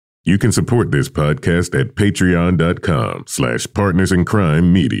You can support this podcast at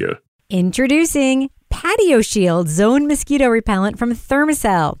patreon.com/partnersincrimemedia. Introducing Patio Shield Zone Mosquito Repellent from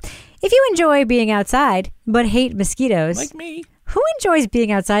Thermacell. If you enjoy being outside but hate mosquitoes, Like me. who enjoys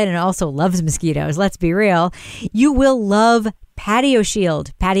being outside and also loves mosquitoes? Let's be real. You will love Patio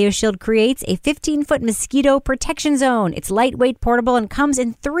Shield. Patio Shield creates a 15-foot mosquito protection zone. It's lightweight, portable, and comes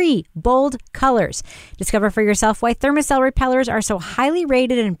in 3 bold colors. Discover for yourself why Thermacell repellers are so highly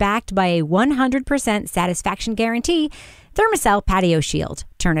rated and backed by a 100% satisfaction guarantee. Thermacell Patio Shield.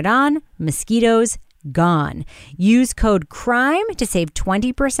 Turn it on, mosquitoes gone. Use code CRIME to save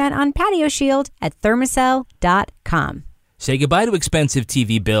 20% on Patio Shield at thermacell.com. Say goodbye to expensive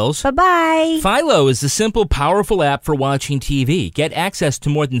TV bills. Bye-bye. Philo is the simple, powerful app for watching TV. Get access to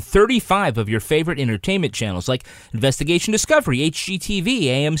more than 35 of your favorite entertainment channels like Investigation Discovery, HGTV,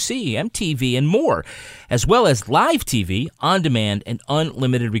 AMC, MTV, and more, as well as live TV, on-demand, and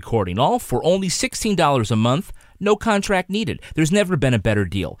unlimited recording, all for only $16 a month. No contract needed. There's never been a better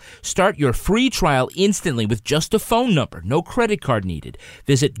deal. Start your free trial instantly with just a phone number. No credit card needed.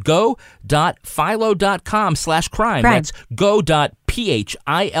 Visit go.philo.com/crime. That's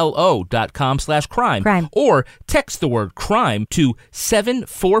go.philo.com/crime. Or text the word crime to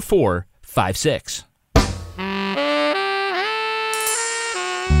 74456.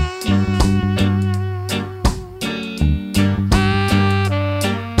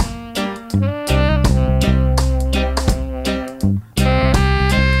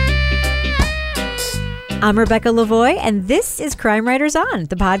 I'm Rebecca Lavoie, and this is Crime Writers On,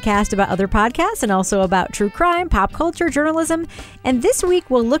 the podcast about other podcasts and also about true crime, pop culture, journalism. And this week,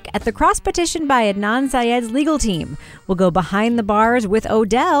 we'll look at the cross petition by Adnan Syed's legal team. We'll go behind the bars with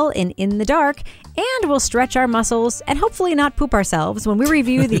Odell in the Dark, and we'll stretch our muscles and hopefully not poop ourselves when we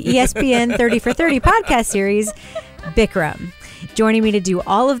review the ESPN 30 for 30 podcast series, Bikram. Joining me to do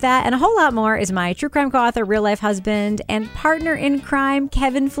all of that and a whole lot more is my true crime co-author, real-life husband, and partner in crime,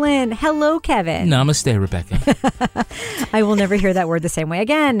 Kevin Flynn. Hello, Kevin. Namaste, Rebecca. I will never hear that word the same way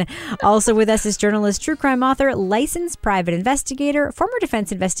again. Also with us is journalist, true crime author, licensed private investigator, former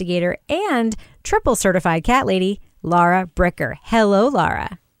defense investigator, and triple certified cat lady, Laura Bricker. Hello,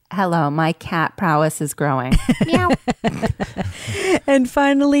 Laura. Hello, my cat prowess is growing. Meow. And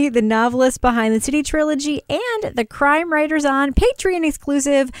finally, the novelist behind the City Trilogy and the Crime Writers On Patreon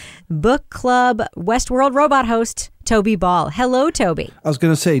exclusive book club Westworld robot host, Toby Ball. Hello, Toby. I was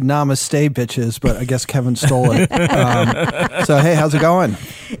going to say namaste, bitches, but I guess Kevin stole it. So, hey, how's it going?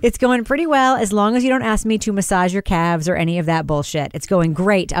 It's going pretty well, as long as you don't ask me to massage your calves or any of that bullshit. It's going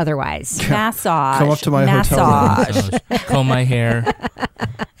great otherwise. Massage. Come up to my hotel room. Comb my hair.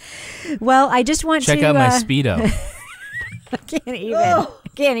 Well, I just want Check to... out my Speedo.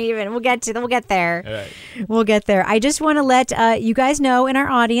 Can't even. We'll get there. All right. We'll get there. I just want to let you guys know in our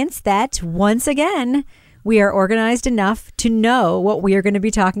audience that once again, we are organized enough to know what we are going to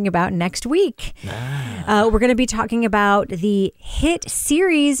be talking about next week. We're going to be talking about the hit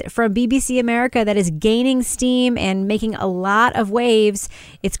series from BBC America that is gaining steam and making a lot of waves.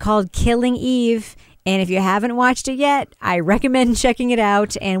 It's called Killing Eve. And if you haven't watched it yet, I recommend checking it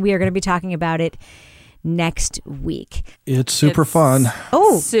out. And we are going to be talking about it next week. It's super fun.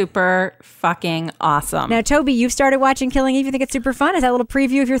 Oh, super fucking awesome. Now, Toby, you've started watching Killing Eve. You think it's super fun? Is that a little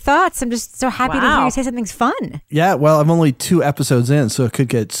preview of your thoughts? I'm just so happy to hear you say something's fun. Yeah, well, I'm only 2 episodes in, so it could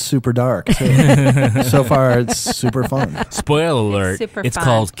get super dark. So far, it's super fun. Spoiler alert, it's fun.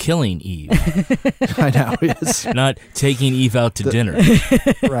 called Killing Eve. I know. Yes. Not taking Eve out to dinner.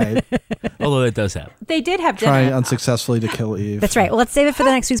 Right. Although it does happen. They did have dinner. Trying unsuccessfully to kill Eve. That's right. Well, let's save it for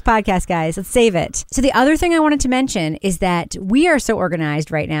the next week's podcast, guys. Let's save it. So the other thing I wanted to mention is that we are so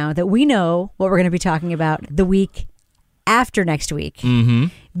organized right now that we know what we're going to be talking about the week after next week. Mm-hmm.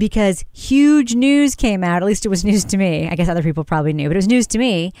 Because huge news came out, at least it was news to me. I guess other people probably knew, but it was news to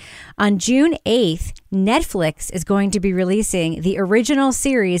me. On June 8th, Netflix is going to be releasing the original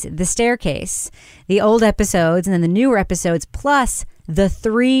series, The Staircase, the old episodes and then the newer episodes, plus the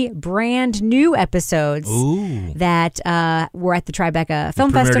 3 brand new episodes that were at the Tribeca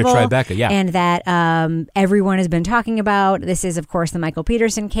Film Festival. Tribeca, yeah. And that everyone has been talking about. This is, of course, the Michael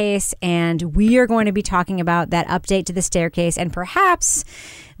Peterson case. And we are going to be talking about that update to The Staircase. And perhaps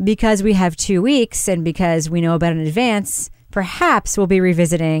because we have 2 weeks and because we know about it in advance, perhaps we'll be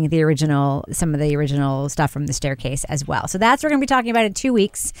revisiting some of the original stuff from The Staircase as well. So that's what we're going to be talking about in 2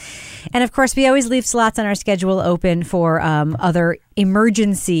 weeks. And of course, we always leave slots on our schedule open for other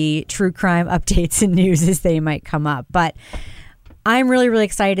emergency true crime updates and news as they might come up. But I'm really, really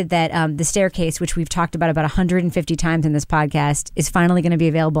excited that The Staircase, which we've talked about 150 times in this podcast, is finally going to be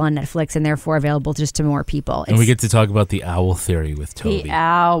available on Netflix and therefore available just to more people. And we get to talk about the owl theory with Toby. The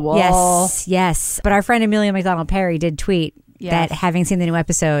owl. Yes. But our friend Amelia McDonald Perry did tweet that having seen the new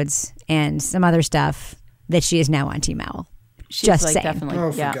episodes and some other stuff, that she is now on Team Owl. She's just like saying. Definitely.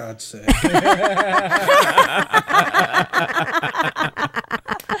 Oh, for God's sake.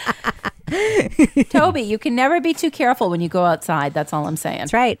 Toby, you can never be too careful when you go outside. That's all I'm saying.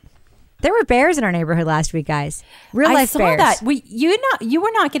 That's right. There were bears in our neighborhood last week, guys. Real life bears. I saw that. You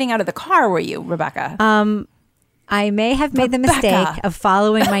were not getting out of the car, were you, Rebecca? I may have made the mistake of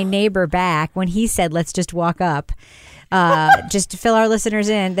following my neighbor back when he said, let's just walk up. Just to fill our listeners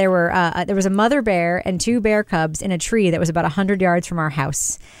in, there was a mother bear and 2 bear cubs in a tree that was about 100 yards from our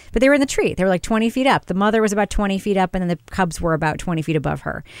house. But they were in the tree. They were like 20 feet up. The mother was about 20 feet up, and then the cubs were about 20 feet above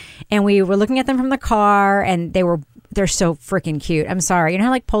her. And we were looking at them from the car, and they're so freaking cute. I'm sorry. You know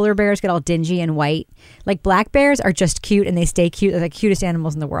how like polar bears get all dingy and white? Like black bears are just cute, and they stay cute. They're the cutest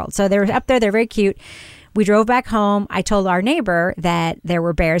animals in the world. So they were up there. They're very cute. We drove back home. I told our neighbor that there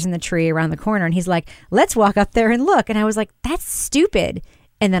were bears in the tree around the corner, and he's like, let's walk up there and look. And I was like, that's stupid.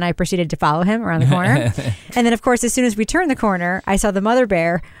 And then I proceeded to follow him around the corner. And then, of course, as soon as we turned the corner, I saw the mother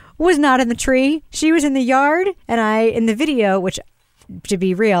bear was not in the tree. She was in the yard. And in the video, which to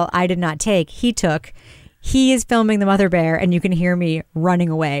be real, I did not take, he took. He is filming the mother bear, and you can hear me running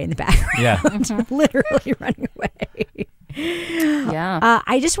away in the background. Yeah. Literally running away. Yeah.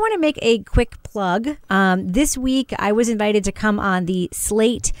 I just want to make a quick plug. This week, I was invited to come on the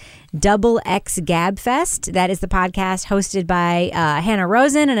Slate XX Gab Fest. That is the podcast hosted by Hannah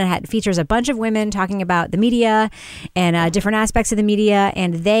Rosen, and it features a bunch of women talking about the media and different aspects of the media.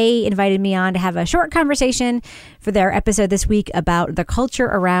 And they invited me on to have a short conversation for their episode this week about the culture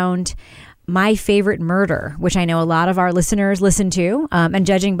around My Favorite Murder, which I know a lot of our listeners listen to. And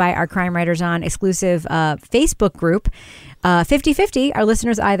judging by our Crime Writers On exclusive Facebook group, 50-50, our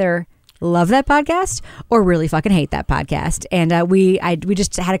listeners either love that podcast or really fucking hate that podcast. And we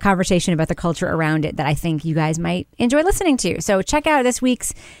just had a conversation about the culture around it that I think you guys might enjoy listening to. So check out this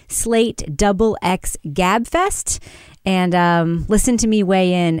week's Slate XX Gab Fest and listen to me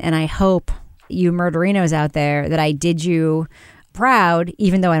weigh in. And I hope you murderinos out there that I did you proud,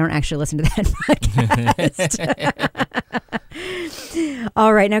 even though I don't actually listen to that podcast.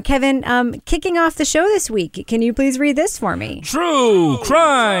 All right. Now, Kevin, kicking off the show this week, can you please read this for me? True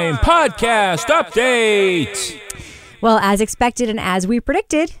Crime Podcast Update. Well, as expected and as we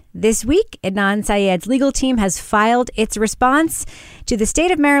predicted, this week, Adnan Syed's legal team has filed its response to the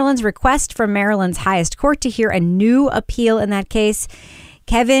state of Maryland's request from Maryland's highest court to hear a new appeal in that case.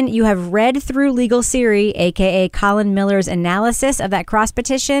 Kevin, you have read through Legal Siri, a.k.a. Colin Miller's analysis of that cross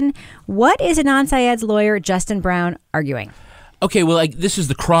petition. What is Adnan Syed's lawyer, Justin Brown, arguing? Okay, well, this is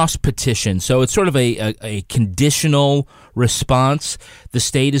the cross petition, so it's sort of a conditional response. The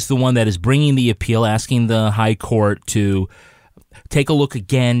state is the one that is bringing the appeal, asking the high court to take a look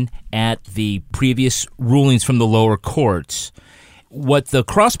again at the previous rulings from the lower courts. What the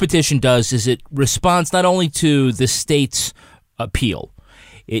cross petition does is it responds not only to the state's appeal,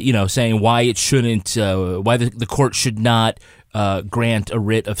 saying why it shouldn't, why the court should not grant a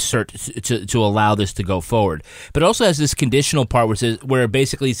writ of cert to allow this to go forward. But it also has this conditional part where it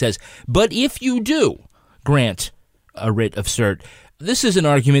basically says, but if you do grant a writ of cert, this is an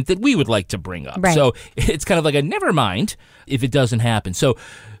argument that we would like to bring up. Right. So it's kind of like a never mind if it doesn't happen. So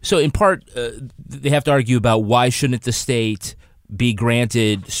in part, they have to argue about why shouldn't the state be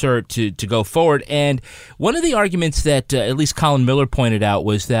granted cert to go forward. And one of the arguments that at least Colin Miller pointed out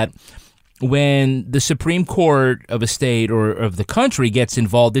was that when the Supreme Court of a state or of the country gets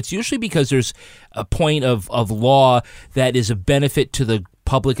involved, it's usually because there's a point of law that is a benefit to the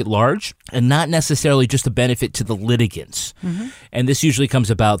public at large and not necessarily just a benefit to the litigants. Mm-hmm. And this usually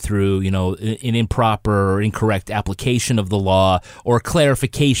comes about through, an improper or incorrect application of the law or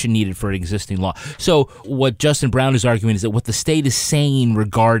clarification needed for an existing law. So what Justin Brown is arguing is that what the state is saying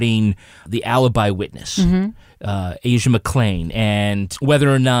regarding the alibi witness, Asia McClain, and whether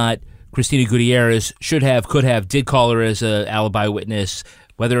or not Christina Gutierrez could have, did call her as an alibi witness,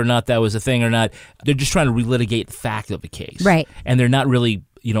 whether or not that was a thing or not, they're just trying to relitigate the fact of the case. Right. And they're not really,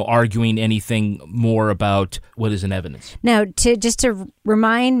 arguing anything more about what is in evidence. Now, to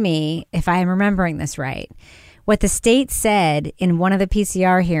remind me, if I'm remembering this right, what the state said in one of the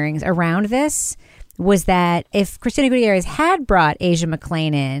PCR hearings around this was that if Christina Gutierrez had brought Asia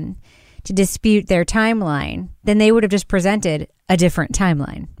McClain in to dispute their timeline, then they would have just presented a different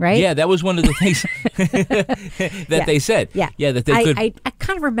timeline, right? Yeah, that was one of the things that they said. Yeah. Yeah, that they could. I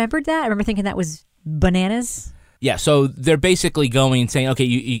kind of remembered that. I remember thinking that was bananas. Yeah, so they're basically going and saying, okay,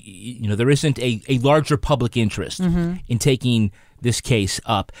 you know, there isn't a larger public interest in taking this case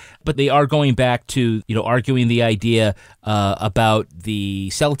up, but they are going back to, you know, arguing the idea about the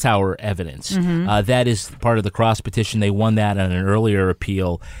cell tower evidence. That is part of the cross petition. They won that on an earlier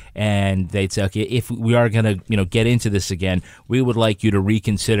appeal, and they'd say, okay, if we are going to, you know, get into this again, we would like you to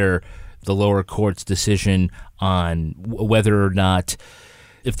reconsider the lower court's decision on whether or not,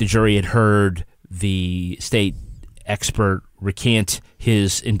 if the jury had heard the state expert recant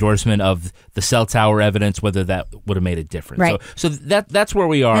his endorsement of the cell tower evidence, whether that would have made a difference. Right. So that's where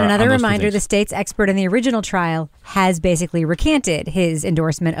we are. And another on those two reminder, things. the state's expert in the original trial has basically recanted his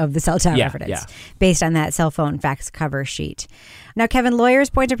endorsement of the cell tower evidence based on that cell phone fax cover sheet. Now, Kevin, lawyers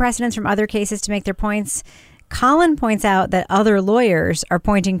point to precedents from other cases to make their points. Colin points out that other lawyers are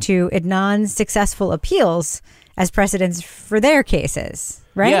pointing to Adnan's successful appeals as precedents for their cases.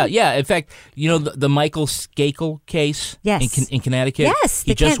 Right? Yeah. In fact, you know, the Michael Skakel case in Connecticut? Yes,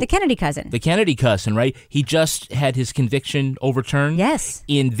 the Kennedy cousin. The Kennedy cousin, right? He just had his conviction overturned. Yes.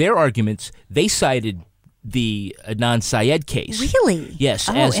 In their arguments, they cited the Adnan Syed case. Really? Yes,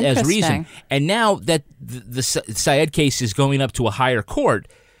 Oh, as interesting. reason. And now that the Syed case is going up to a higher court,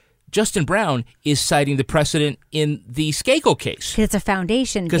 Justin Brown is citing the precedent in the Skakel case. Because it's a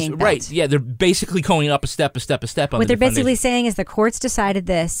foundation being built. Right, yeah, they're basically going up a step. What they're basically saying is the courts decided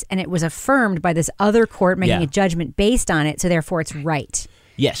this, and it was affirmed by this other court making a judgment based on it, so therefore it's right.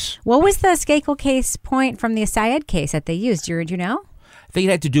 Yes. What was the Skakel case point from the Syed case that they used? Do you know? I think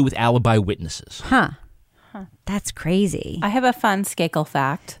it had to do with alibi witnesses. Huh. That's crazy. I have a fun Skakel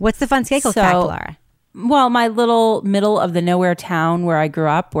fact. What's the fun Skakel fact, Laura? Well, my little middle of the nowhere town where I grew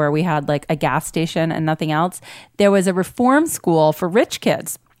up, where we had like a gas station and nothing else, there was a reform school for rich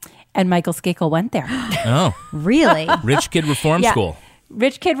kids. And Michael Skakel went there. Oh. Really? Rich kid reform school.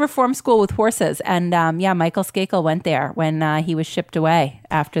 Rich kid reform school with horses. And Michael Skakel went there when he was shipped away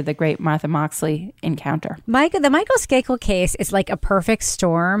after the great Martha Moxley encounter. The Michael Skakel case is like a perfect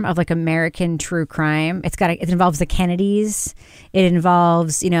storm of like American true crime. It involves the Kennedys. It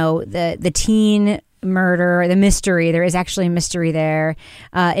involves, you know, the teen murder, the mystery. There is actually a mystery there.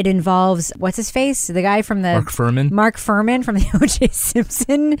 It involves, what's his face? The guy from the... Mark Furman from the O.J.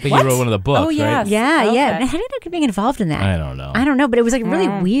 Simpson. I think he wrote one of the books, right? Yeah, Okay. yeah. How did he end up being involved in that? I don't know. But it was like really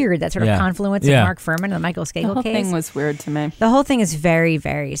weird, that sort of confluence of Mark Furman and the Michael Skakel The whole case. thing was weird to me. The whole thing is very,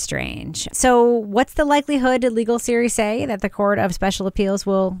 very strange. So what's the likelihood, did legal series say, that the Court of Special Appeals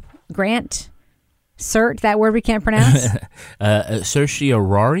will grant cert, that word we can't pronounce?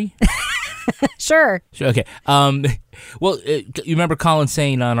 Certiorari? Sure. Okay. Well, you remember Colin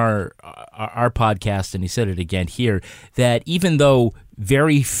saying on our podcast, and he said it again here, that even though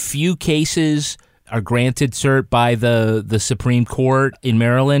very few cases are granted cert by the Supreme Court in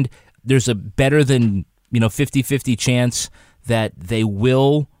Maryland, there's a better than 50-50 chance that they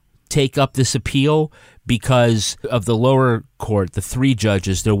will take up this appeal because of the lower court, the 3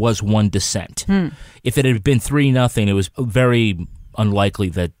 judges, there was 1 dissent. If it had been 3-0, it was very unlikely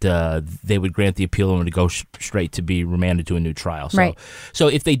that they would grant the appeal and would go straight to be remanded to a new trial. So, right. So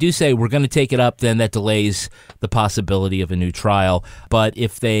if they do say we're going to take it up, then that delays the possibility of a new trial. But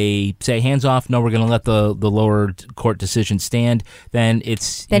if they say hands off, no, we're going to let the lower court decision stand, then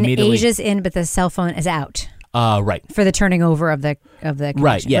it's immediately... Asia's in, but the cell phone is out. Right. For the turning over of the conviction.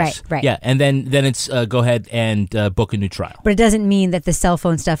 Right, yes. Right. Yeah, and then it's go ahead and book a new trial. But it doesn't mean that the cell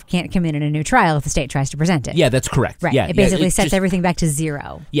phone stuff can't come in a new trial if the state tries to present it. Yeah, that's correct. Right. Yeah, it basically sets everything back to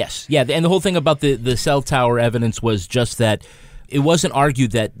 0. Yes. Yeah, and the whole thing about the cell tower evidence was just that it wasn't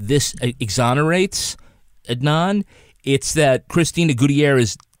argued that this exonerates Adnan. It's that Cristina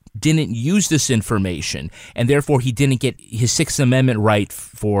Gutierrez didn't use this information, and therefore he didn't get his Sixth Amendment right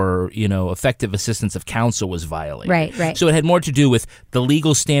for, effective assistance of counsel was violated. Right. So it had more to do with the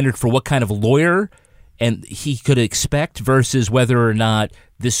legal standard for what kind of lawyer and he could expect versus whether or not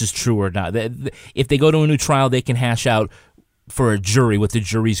this is true or not. If they go to a new trial, they can hash out for a jury what the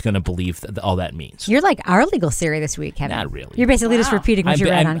jury's going to believe all that means. You're like our legal Siri this week, Kevin. Not really. You're basically just repeating what you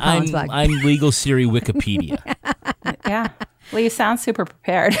read on Colin's blog. I'm Legal Siri Wikipedia. Yeah. Well, you sound super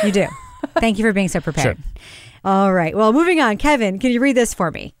prepared. You do. Thank you for being so prepared. Sure. All right. Well, moving on. Kevin, can you read this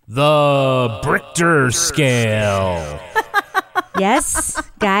for me? The Richter scale. Yes,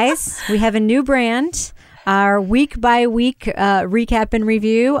 guys, we have a new brand. Our week-by-week recap and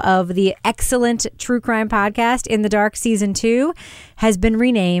review of the excellent true crime podcast In the Dark Season 2 has been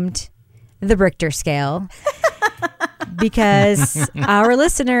renamed the Richter Scale. Because our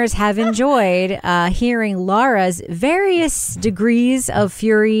listeners have enjoyed hearing Laura's various degrees of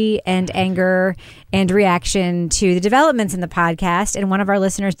fury and anger and reaction to the developments in the podcast. And one of our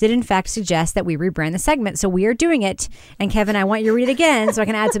listeners did, in fact, suggest that we rebrand the segment. So we are doing it. And Kevin, I want you to read it again so I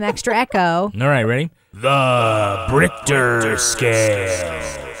can add some extra echo. All right, ready? The Brichter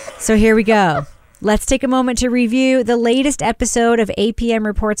Scale. So here we go. Let's take a moment to review the latest episode of APM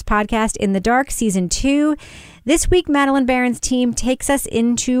Reports podcast, In the Dark, Season 2. This week, Madeleine Baran's team takes us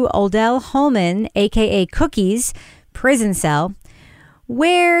into Odell Holman, a.k.a. Cookie's, prison cell,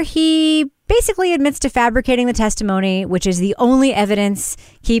 where he basically admits to fabricating the testimony, which is the only evidence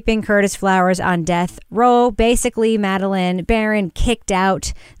keeping Curtis Flowers on death row. Basically, Madeleine Baran kicked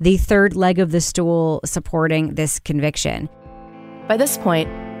out the third leg of the stool supporting this conviction. By this point,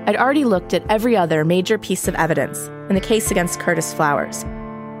 I'd already looked at every other major piece of evidence in the case against Curtis Flowers.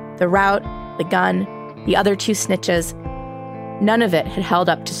 The route, the gun, the other 2 snitches. None of it had held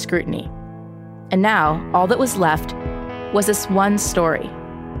up to scrutiny. And now, all that was left was this one story,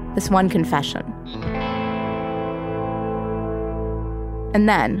 this one confession. And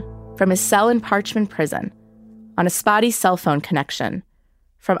then, from his cell in Parchman Prison, on a spotty cell phone connection,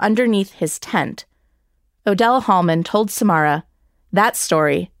 from underneath his tent, Odell Holman told Samara that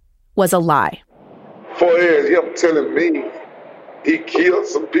story was a lie. For him telling me he killed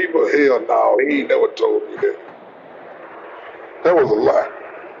some people, hell no, he ain't never told me that. That was a lie.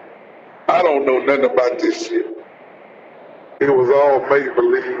 I don't know nothing about this shit. It was all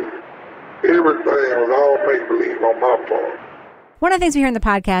make-believe. Everything was all make-believe on my part. One of the things we hear in the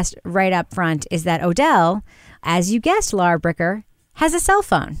podcast right up front is that Odell, as you guessed, Laura Bricker, has a cell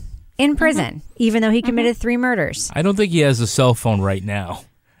phone in prison, even though he committed 3 murders. I don't think he has a cell phone right now.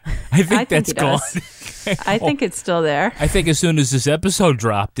 I think that's gone. I think it's still there. I think as soon as this episode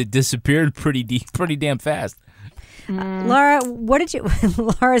dropped, it disappeared pretty damn fast. Laura, what did you...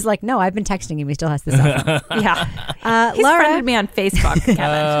 Laura's like, no, I've been texting him. He still has the cell phone. Yeah. He's Laura, friended me on Facebook,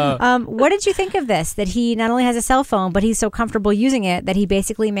 Kevin. what did you think of this? That he not only has a cell phone, but he's so comfortable using it that he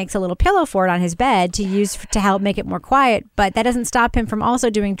basically makes a little pillow for it on his bed to use to help make it more quiet. But that doesn't stop him from also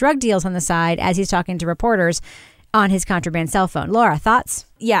doing drug deals on the side as he's talking to reporters on his contraband cell phone. Laura, thoughts?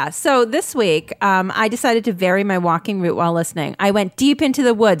 Yeah. So this week, I decided to vary my walking route while listening. I went deep into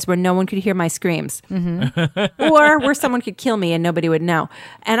the woods where no one could hear my screams or where someone could kill me and nobody would know.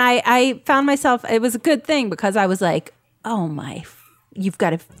 And I found myself, it was a good thing because I was like, oh my, you've got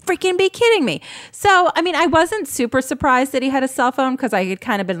to freaking be kidding me. So, I mean, I wasn't super surprised that he had a cell phone because I had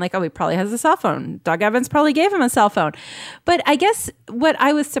kind of been like, oh, he probably has a cell phone. Doug Evans probably gave him a cell phone. But I guess what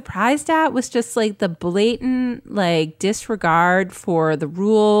I was surprised at was just like the blatant like disregard for the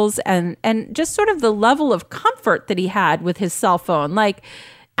rules and just sort of the level of comfort that he had with his cell phone. Like,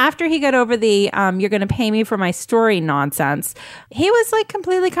 after he got over the you're going to pay me for my story nonsense, he was like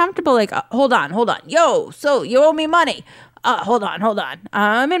completely comfortable. Like, hold on. Yo, so you owe me money. Hold on.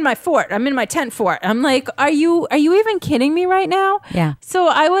 I'm in my fort. I'm in my tent fort. I'm like, are you even kidding me right now? Yeah. So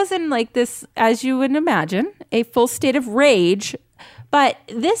I was in like this, as you would imagine, a full state of rage. But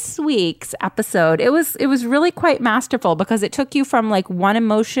this week's episode, it was really quite masterful because it took you from like one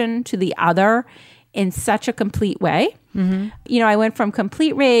emotion to the other in such a complete way. Mm-hmm. You know, I went from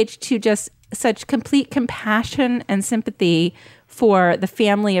complete rage to just such complete compassion and sympathy for the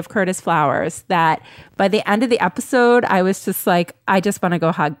family of Curtis Flowers that by the end of the episode, I was just like, I just want to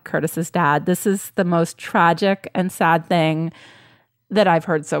go hug Curtis's dad. This is the most tragic and sad thing that I've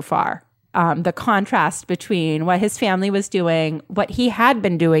heard so far. The contrast between what his family was doing, what he had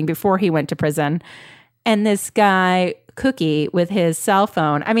been doing before he went to prison, and this guy, Cookie, with his cell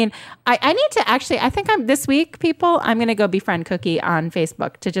phone. I mean, I need to actually, I think this week, people, I'm going to go befriend Cookie on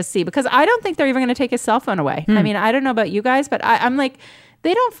Facebook to just see, because I don't think they're even going to take his cell phone away. I mean, I don't know about you guys, but I'm like,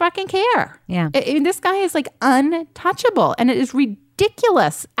 they don't fucking care. Yeah. This guy is like untouchable, and it is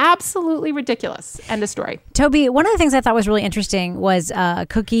ridiculous. Absolutely ridiculous. End of story. Toby, one of the things I thought was really interesting was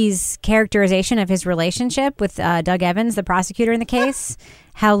Cookie's characterization of his relationship with Doug Evans, the prosecutor in the case.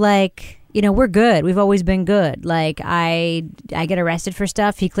 How like, you know, we're good. We've always been good. Like I get arrested for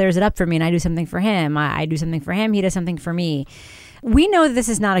stuff. He clears it up for me and I do something for him. I do something for him. He does something for me. We know that this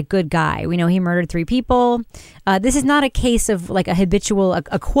is not a good guy. We know he murdered 3 people. This is not a case of like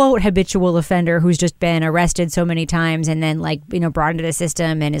a quote habitual offender who's just been arrested so many times and then like, you know, brought into the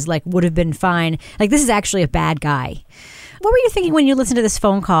system and is like would have been fine. Like this is actually a bad guy. What were you thinking when you listened to this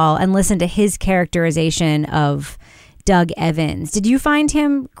phone call and listened to his characterization of Doug Evans? Did you find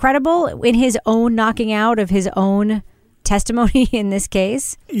him credible in his own knocking out of his own testimony in this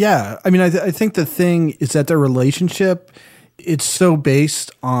case? Yeah. I mean, I think the thing is that their relationship, it's so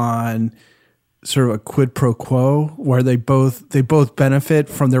based on sort of a quid pro quo where they both benefit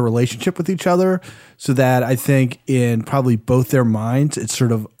from their relationship with each other, so that I think in probably both their minds it's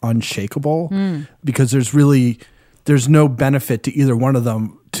sort of unshakable because there's no benefit to either one of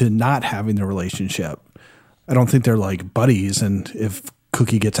them to not having the relationship. I don't think they're like buddies, and if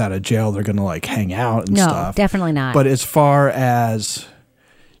Cookie gets out of jail they're going to like hang out and stuff. No, definitely not. But as far as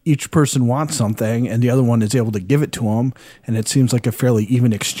each person wants something and the other one is able to give it to them, and it seems like a fairly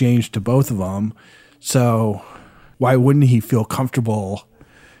even exchange to both of them. So why wouldn't he feel comfortable,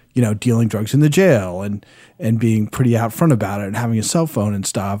 dealing drugs in the jail and being pretty out front about it and having a cell phone and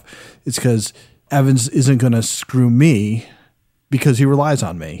stuff? It's because Evans isn't going to screw me because he relies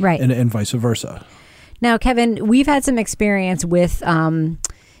on me, right? And vice versa. Now, Kevin, we've had some experience with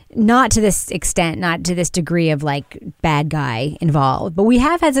not to this extent, not to this degree of like bad guy involved, but we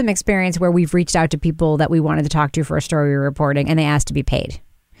have had some experience where we've reached out to people that we wanted to talk to for a story we were reporting, and they asked to be paid.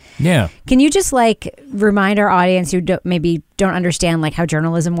 Yeah. Can you just like remind our audience who maybe don't understand like how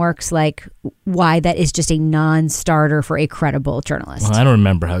journalism works, like why that is just a non-starter for a credible journalist? Well, I don't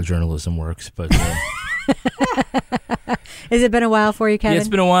remember how journalism works, but has it been a while for you, Kevin? Yeah, it's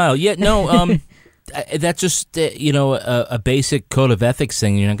been a while. Yeah, no. That's just a basic code of ethics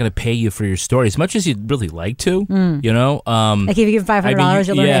thing. You're not going to pay you for your story as much as you'd really like to. Like if you give $500,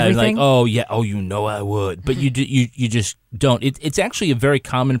 you'll learn everything. Like, I would, but you just don't. It's actually a very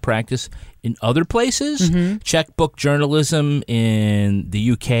common practice in other places. Checkbook journalism in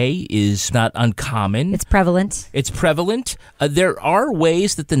the UK is not uncommon. It's prevalent. There are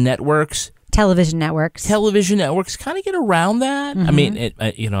ways that the networks. Television networks kind of get around that. I mean, if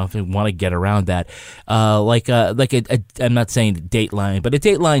they want to get around that, I'm not saying Dateline, but a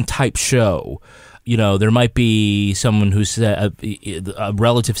Dateline type show. There might be someone who's a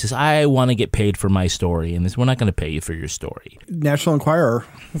relative says, I want to get paid for my story, and we're not going to pay you for your story. National Enquirer.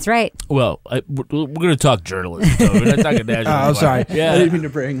 That's right. Well, we're going to talk journalism, so we're not talking National Enquirer. I'm sorry. Yeah. I didn't mean to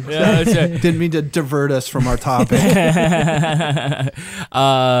didn't mean to divert us from our topic.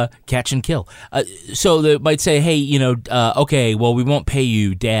 Catch and kill. So they might say, hey, okay, well, we won't pay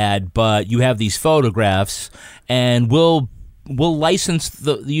you, Dad, but you have these photographs, and we'll license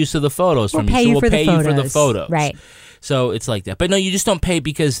the use of the photos from you. So we'll pay you for the photos. Right. So it's like that. But no, you just don't pay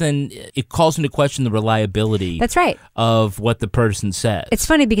because then it calls into question the reliability. That's right. Of what the person says. It's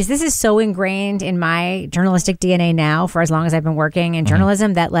funny because this is so ingrained in my journalistic DNA now for as long as I've been working in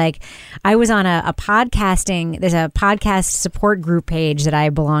journalism that like I was on a podcasting, there's a podcast support group page that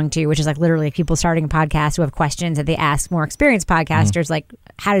I belong to, which is like literally people starting a podcast who have questions that they ask more experienced podcasters like,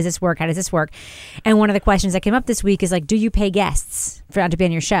 how does this work? How does this work? And one of the questions that came up this week is like, do you pay guests to be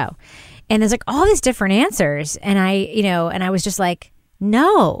on your show? And there's like all these different answers. And I was just like,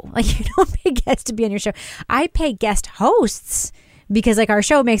 no, like you don't pay guests to be on your show. I pay guest hosts because like our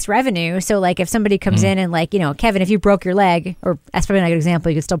show makes revenue. So like if somebody comes in and like, Kevin, if you broke your leg, or that's probably not a good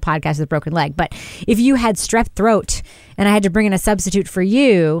example, you could still podcast with a broken leg. But if you had strep throat and I had to bring in a substitute for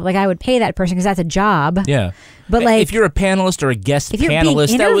you, like I would pay that person because that's a job. Yeah. But like if you're a panelist or a guest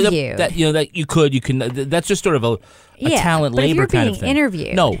panelist, you can. That's just sort of a talent labor kind of thing.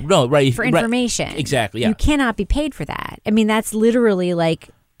 Interviewed. No, right for information. Right, exactly. Yeah. You cannot be paid for that. I mean, that's literally like.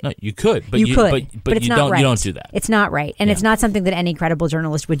 No, you could, but it's not right. You don't do that. It's not right, and it's not something that any credible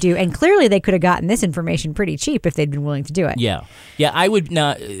journalist would do. And clearly, they could have gotten this information pretty cheap if they'd been willing to do it. Yeah. I would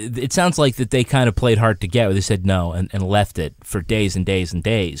not. It sounds like that they kind of played hard to get, where they said no and left it for days and days and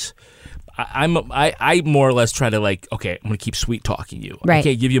days. I more or less try to like, okay, I'm going to keep sweet talking you. Right. I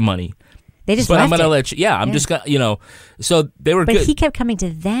can't give you money. They just but left I'm going to it. let you. Yeah, I'm just going to, so they were but good. But he kept coming to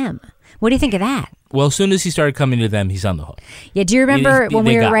them. What do you think of that? Well, as soon as he started coming to them, he's on the hook. Yeah, do you remember when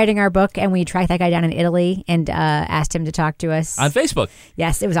we were writing our book and we tracked that guy down in Italy and asked him to talk to us? On Facebook.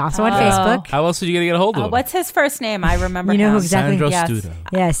 Yes, it was also on Facebook. How else are you going to get a hold of him? What's his first name? I remember You know him. exactly. Sandro Yes. Studo.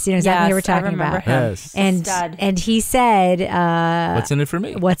 Yes, you know exactly who we're talking I remember about. him. Yes. And he said, what's in it for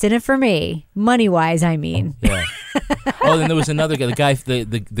me? What's in it for me? Money-wise, I mean. Yeah. Oh, then there was another guy,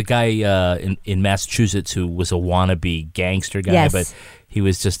 the guy in Massachusetts who was a wannabe gangster guy, but he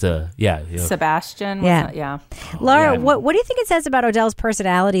was just Sebastian. Yeah. Laura, what do you think it says about Odell's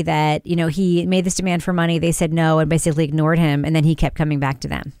personality that, he made this demand for money, they said no and basically ignored him, and then he kept coming back to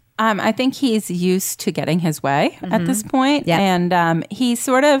them? I think he's used to getting his way at this point. Yep. And he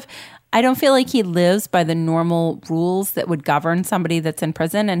sort of, I don't feel like he lives by the normal rules that would govern somebody that's in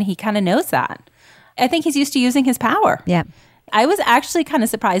prison, and he kind of knows that. I think he's used to using his power. Yeah. I was actually kind of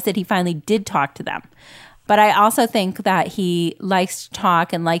surprised that he finally did talk to them. But I also think that he likes to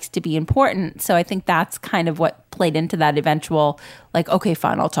talk and likes to be important. So I think that's kind of what played into that eventual, like, okay,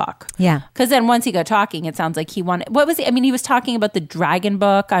 fine, I'll talk. Yeah. Because then once he got talking, it sounds like he wanted, what was he? I mean, he was talking about the Dragon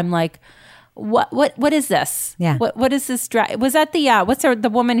book. I'm like, What is this? Yeah. What is this? Was that the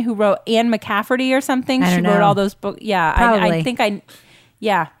woman who wrote Anne McCafferty or something? I don't She wrote know. all those books. Yeah. Probably. I think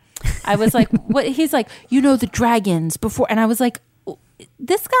I was like, what? He's like, the dragons before. And I was like,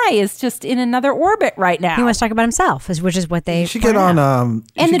 this guy is just in another orbit right now. He wants to talk about himself, which is what they You should get on. You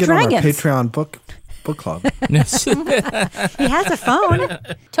And should the get on our dragons. Patreon book club. He has a phone.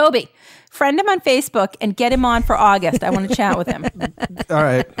 Toby, friend him on Facebook and get him on for August. I want to chat with him. All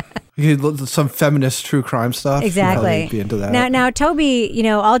right. You could look at some feminist true crime stuff. Exactly. Be into that. Now, Toby,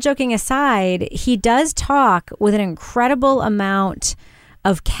 all joking aside, he does talk with an incredible amount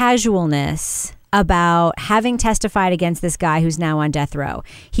of casualness about having testified against this guy who's now on death row.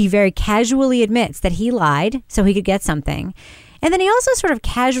 He very casually admits that he lied so he could get something. And then he also sort of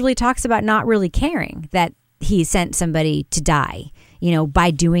casually talks about not really caring that he sent somebody to die,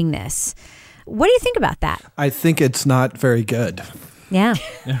 by doing this. What do you think about that? I think it's not very good. Yeah.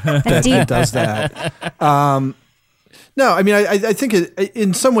 That's It deep. does that. No, I mean, I think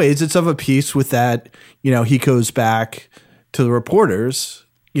in some ways it's of a piece with that, he goes back to the reporters,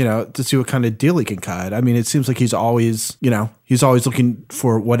 to see what kind of deal he can cut. I mean, it seems like he's always looking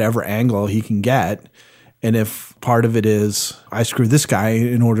for whatever angle he can get. And if part of it is I screw this guy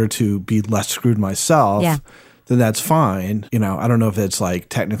in order to be less screwed myself, Yeah. then that's fine. I don't know if it's like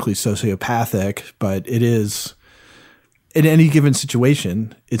technically sociopathic, but it is. In any given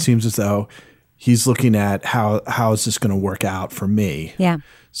situation, it seems as though he's looking at how is this going to work out for me? Yeah.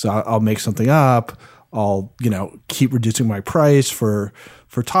 So I'll make something up. I'll keep reducing my price for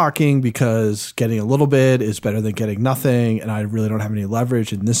talking because getting a little bit is better than getting nothing, and I really don't have any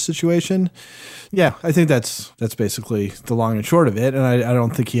leverage in this situation. Yeah, I think that's basically the long and short of it, and I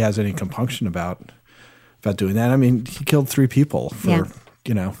don't think he has any compunction about doing that. I mean, he killed 3 people for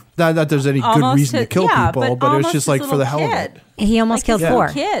not that there's any good reason to kill people, but it was just like for the hell of it. He almost killed his 4.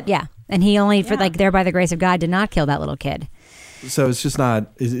 little kid. Yeah. And he only, there by the grace of God, did not kill that little kid. So it's just not.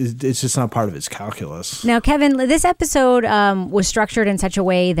 It's just not part of his calculus. Now, Kevin, this episode was structured in such a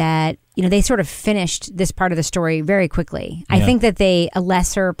way that they sort of finished this part of the story very quickly. I think that a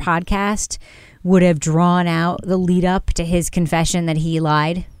lesser podcast would have drawn out the lead up to his confession that he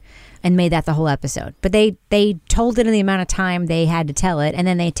lied and made that the whole episode. But they told it in the amount of time they had to tell it, and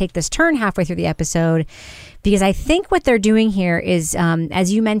then they take this turn halfway through the episode because I think what they're doing here is,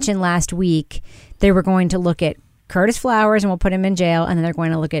 as you mentioned last week, they were going to look at Curtis Flowers and we'll put him in jail, and then they're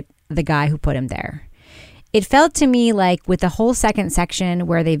going to look at the guy who put him there. It felt to me like with the whole second section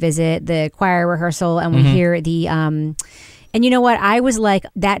where they visit the choir rehearsal and we hear the and you know what, I was like,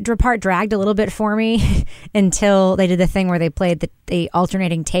 that part dragged a little bit for me until they did the thing where they played the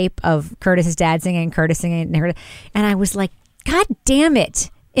alternating tape of Curtis's dad singing, Curtis singing, and I was like, God damn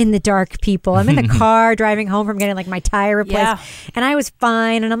it. In the dark, people. I'm in the car driving home from getting like my tire replaced, and I was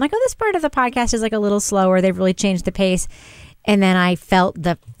fine. And I'm like, oh, this part of the podcast is like a little slower. They've really changed the pace. And then I felt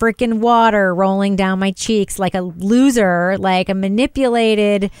the freaking water rolling down my cheeks like a loser, like a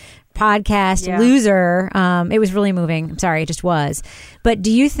manipulated podcast loser. It was really moving. I'm sorry, it just was. But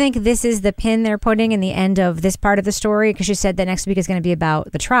do you think this is the pin they're putting in the end of this part of the story? Because you said that next week is going to be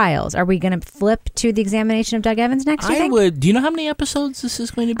about the trials. Are we going to flip to the examination of Doug Evans next week? I would. Do you know how many episodes this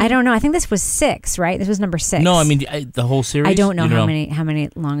is going to be? I don't know. I think this was 6, right? This was number 6. No, I mean the whole series. I don't know how many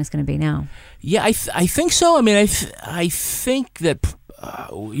long it's going to be now. Yeah, I think so. I mean, I think that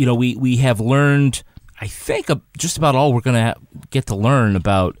we have learned. I think just about all we're going to get to learn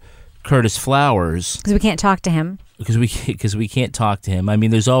about Curtis Flowers, because we can't talk to him. Because we can't talk to him. I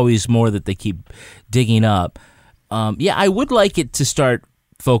mean, there's always more that they keep digging up. I would like it to start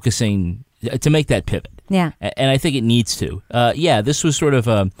focusing to make that pivot. Yeah, and I think it needs to. This was sort of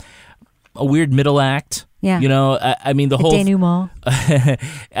a weird middle act. Yeah, I mean the whole denouement.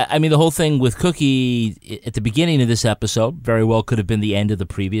 I mean the whole thing with Cookie at the beginning of this episode very well could have been the end of the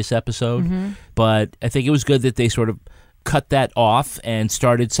previous episode, but I think it was good that they sort of cut that off and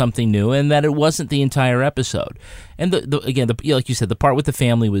started something new, and that it wasn't the entire episode. And again, like you said, the part with the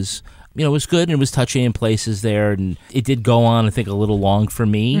family was was good and it was touching in places there, and it did go on I think a little long for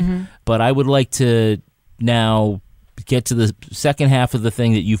me. But I would like to now get to the second half of the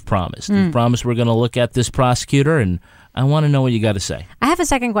thing that you've promised. You've promised we're going to look at this prosecutor, and I want to know what you got to say. I have a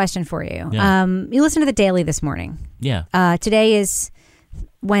second question for you. Yeah. You listened to the Daily this morning. Yeah. Today is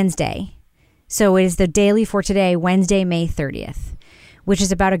Wednesday. So it is the Daily for today, Wednesday, May 30th, which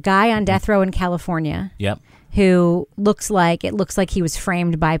is about a guy on death row in California. Yep. Who looks like he was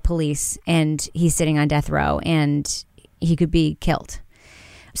framed by police and he's sitting on death row and he could be killed.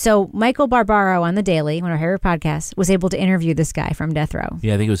 So Michael Barbaro on the Daily, one of our favorite podcasts, was able to interview this guy from death row.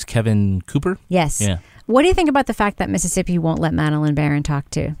 Yeah, I think it was Kevin Cooper. Yes. Yeah. What do you think about the fact that Mississippi won't let Madeline Barron talk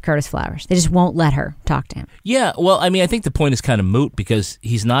to Curtis Flowers? They just won't let her talk to him. Yeah, well, I mean, I think the point is kind of moot because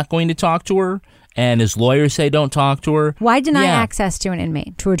he's not going to talk to her, and his lawyers say don't talk to her. Why deny access to an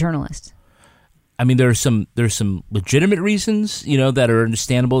inmate, to a journalist? I mean, there's some legitimate reasons, that are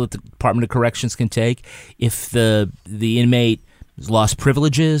understandable that the Department of Corrections can take if the inmate has lost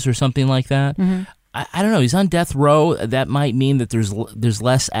privileges or something like that. Mm-hmm. I don't know. He's on death row. That might mean that there's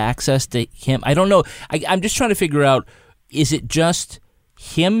less access to him. I don't know. I'm just trying to figure out, is it just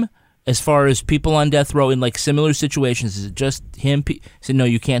him as far as people on death row in like similar situations? Is it just him? So no,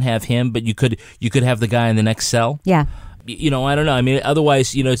 you can't have him, but you could have the guy in the next cell. Yeah. I don't know. I mean,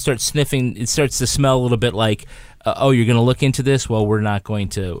 otherwise, it starts sniffing. It starts to smell a little bit like, you're going to look into this? Well, we're not going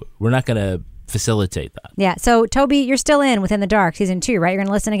to facilitate that. Yeah. So, Toby, you're still in Within the Dark season 2, right? You're going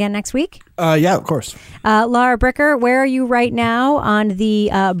to listen again next week? Yeah, of course. Laura Bricker, where are you right now on the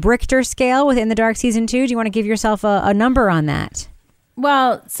Brichter scale Within the Dark season 2? Do you want to give yourself a number on that?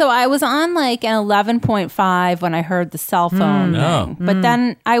 Well, so I was on like an 11.5 when I heard the cell phone thing. But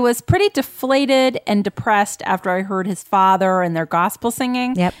then I was pretty deflated and depressed after I heard his father and their gospel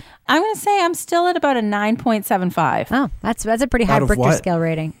singing. Yep. I'm going to say I'm still at about a 9.75. Oh, that's a pretty high Brichter scale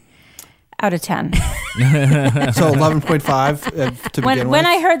rating. Out of 10. So 11.5 to begin with. When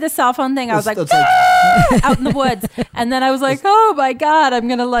I heard the cell phone thing, I was like, out in the woods. And then I was like, oh my God, I'm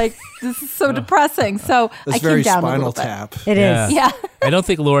going to this is so depressing. So I came down a little bit. Spinal Tap. It is. Yeah. I don't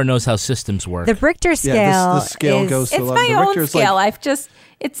think Laura knows how systems work. The Brichter scale the scale goes to it's 11. my own scale. I've just...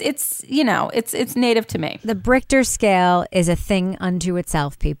 It's native to me. The Brichter scale is a thing unto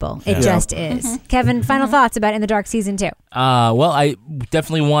itself, people. It just is. Mm-hmm. Kevin, final thoughts about In the Dark season 2? Well, I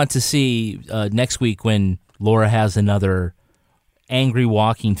definitely want to see next week when Laura has another angry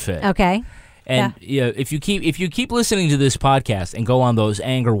walking fit. Okay. And if you keep listening to this podcast and go on those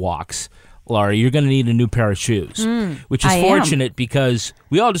anger walks, Laura, you're going to need a new pair of shoes, which is fortunate because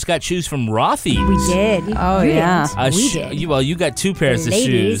we all just got shoes from Rothy's. We did. We did. You got 2 pairs of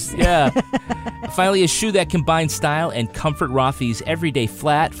shoes. Yeah. Finally, a shoe that combines style and comfort. Rothy's Everyday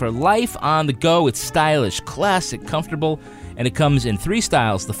Flat for life on the go. It's stylish, classic, comfortable, and it comes in 3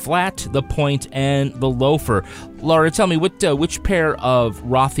 styles: the flat, the point, and the loafer. Laura, tell me, which pair of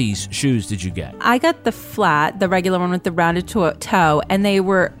Rothy's shoes did you get? I got the flat, the regular one with the rounded toe, and they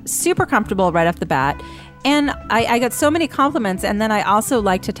were super comfortable right off the bat. And I got so many compliments, and then I also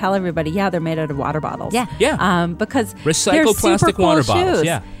like to tell everybody, they're made out of water bottles. Yeah. Because recycled they're plastic super cool water shoes. bottles.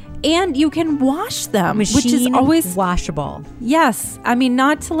 Yeah. And you can wash them, Machine which is always washable. Yes. I mean,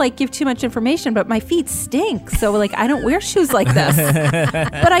 not to give too much information, but my feet stink. So I don't wear shoes like this.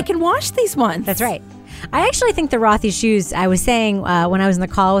 But I can wash these ones. That's right. I actually think the Rothy's shoes, I was saying when I was in the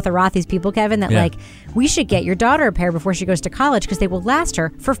call with the Rothy's people, Kevin, that we should get your daughter a pair before she goes to college because they will last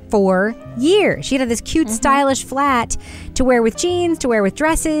her for 4 years. She'd have this cute, stylish flat to wear with jeans, to wear with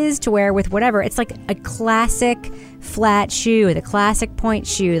dresses, to wear with whatever. It's like a classic flat shoe, the classic point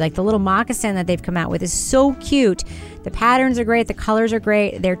shoe, like the little moccasin that they've come out with is so cute. The patterns are great. The colors are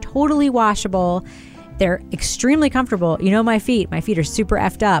great. They're totally washable. They're extremely comfortable. You know my feet. My feet are super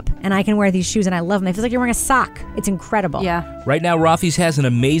effed up, and I can wear these shoes, and I love them. It feels like you're wearing a sock. It's incredible. Yeah. Right now, Rothy's has an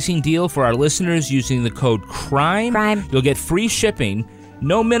amazing deal for our listeners using the code CRIME. You'll get free shipping,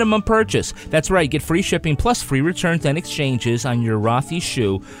 no minimum purchase. That's right. Get free shipping plus free returns and exchanges on your Rothy's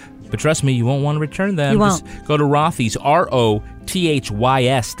shoe. But trust me, you won't want to return them. You won't. Just go to Rothy's,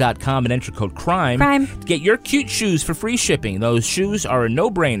 ROTHYS.com and enter code CRIME. To get your cute shoes for free shipping. Those shoes are a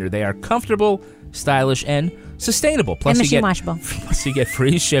no-brainer. They are comfortable, stylish, and sustainable. Plus, and machine washable. Plus, you get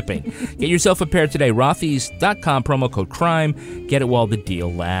free shipping. Get yourself a pair today. Rothys.com, promo code CRIME. Get it while the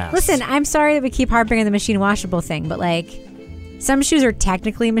deal lasts. Listen, I'm sorry that we keep harping on the machine washable thing, but some shoes are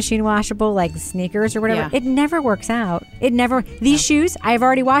technically machine washable, like sneakers or whatever. Yeah. It never works out. These shoes, I've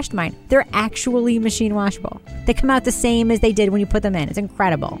already washed mine. They're actually machine washable. They come out the same as they did when you put them in. It's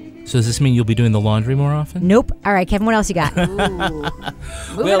incredible. So does this mean you'll be doing the laundry more often? Nope. All right, Kevin, what else you got?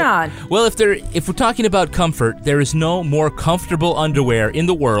 Moving on. Well, if we're talking about comfort, there is no more comfortable underwear in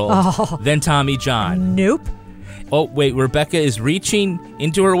the world than Tommy John. Nope. Oh, wait, Rebecca is reaching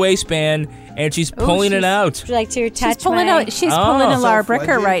into her waistband and she's pulling it out. Would you like to touch She's pulling a Laura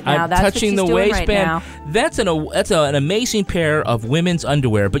Bricker right now. I'm That's touching what she's the doing waistband. Right now. That's an amazing pair of women's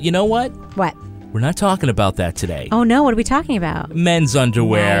underwear. But you know what? What? We're not talking about that today. Oh, no. What are we talking about? Men's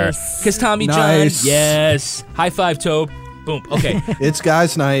underwear. Because Tommy John, yes. High five, Tobe. Boom. Okay. It's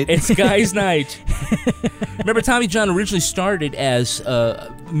guys' night. It's guys' night. Remember, Tommy John originally started as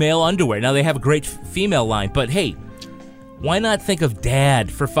male underwear. Now they have a great female line. But hey, why not think of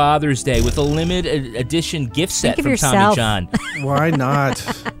Dad for Father's Day with a limited edition gift set Think of from Tommy yourself. John? Why not?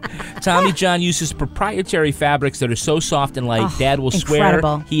 Tommy John uses proprietary fabrics that are so soft and light, Dad will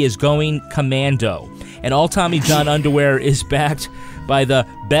incredible. swear he is going commando. And all Tommy John underwear is backed by the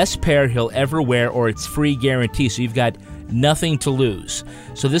best pair he'll ever wear, or it's free guarantee. So you've got nothing to lose.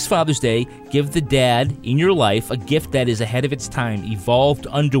 So this Father's Day, give the dad in your life a gift that is ahead of its time. Evolved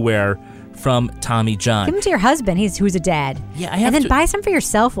underwear from Tommy John. Give them to your husband, who's a dad. Yeah, I have and then to- buy some for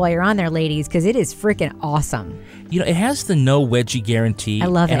yourself while you're on there, ladies, because it is freaking awesome. You know, it has the no wedgie guarantee. I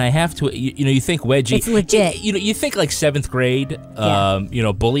love and it. I have to, you think wedgie. It's legit. You think like 7th grade,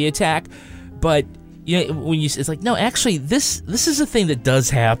 bully attack, but when it's like, no, actually, this is a thing that does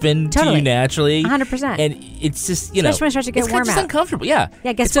happen to Totally. you naturally. 100%. And it's just, Especially when it starts to get it's warm just out. uncomfortable. Yeah.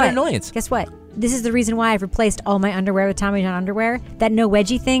 Yeah, guess it's what? an annoyance. Guess what? This is the reason why I've replaced all my underwear with Tommy John underwear. That no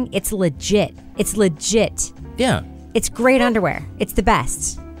wedgie thing, it's legit. It's legit. Yeah. It's great underwear. It's the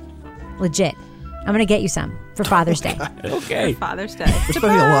best. Legit. I'm going to get you some for Father's Day. Okay. Father's Day. We're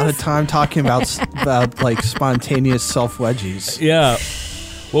spending a lot of time talking about like spontaneous self wedgies. Yeah.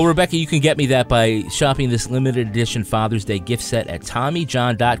 Well, Rebecca, you can get me that by shopping this limited edition Father's Day gift set at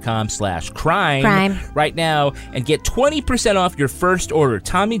TommyJohn.com/crime right now and get 20% off your first order.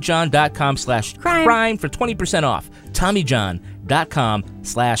 TommyJohn.com/crime for 20% off.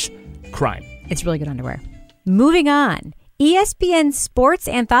 TommyJohn.com/crime. It's really good underwear. Moving on. ESPN's sports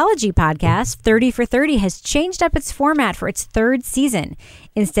anthology podcast, 30 for 30, has changed up its format for its third season.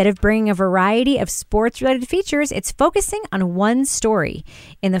 Instead of bringing a variety of sports-related features, it's focusing on one story.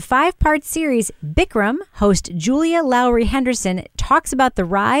 In the 5-part series, Bikram, host Julia Lowry Henderson, talks about the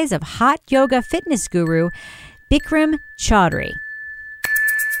rise of hot yoga fitness guru Bikram Chaudhry.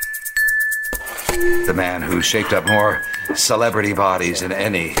 The man who shaped up more celebrity bodies than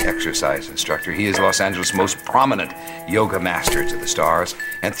any exercise instructor. He is Los Angeles' most prominent yoga master to the stars,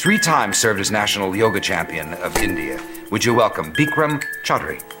 and 3 times served as national yoga champion of India. Would you welcome Bikram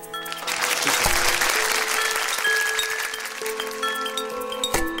Chaudhry?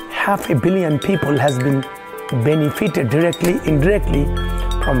 Half a billion people has been benefited directly, indirectly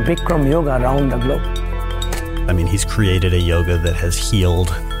from Bikram yoga around the globe. I mean, he's created a yoga that has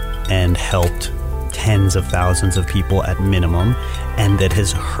healed and helped tens of thousands of people at minimum, and that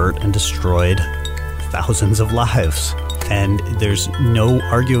has hurt and destroyed thousands of lives. And there's no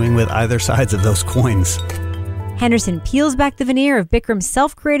arguing with either sides of those coins. Henderson peels back the veneer of Bikram's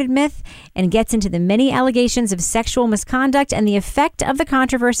self-created myth and gets into the many allegations of sexual misconduct and the effect of the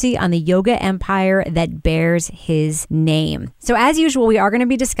controversy on the yoga empire that bears his name. So as usual, we are going to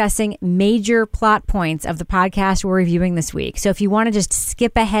be discussing major plot points of the podcast we're reviewing this week. So if you want to just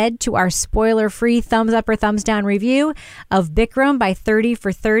skip ahead to our spoiler-free thumbs up or thumbs down review of Bikram by 30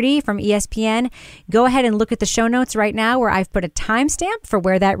 for 30 from ESPN, go ahead and look at the show notes right now where I've put a timestamp for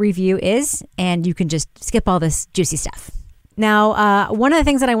where that review is, and you can just skip all this juicy stuff. Now, one of the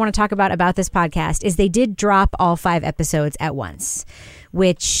things that I want to talk about this podcast is they did drop all 5 episodes at once,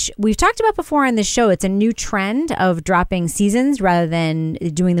 which we've talked about before on this show. It's a new trend of dropping seasons rather than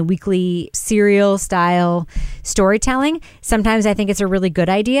doing the weekly serial style storytelling. Sometimes I think it's a really good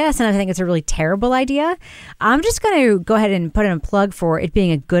idea. Sometimes I think it's a really terrible idea. I'm just going to go ahead and put in a plug for it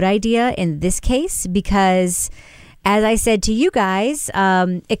being a good idea in this case because, as I said to you guys,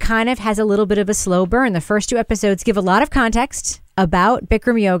 it kind of has a little bit of a slow burn. The first 2 episodes give a lot of context about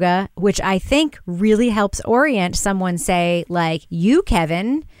Bikram yoga, which I think really helps orient someone, say, like you,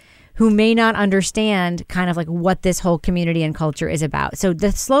 Kevin, who may not understand kind of like what this whole community and culture is about. So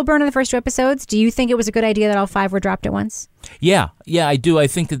the slow burn of the first 2 episodes, do you think it was a good idea that all 5 were dropped at once? Yeah, I do. I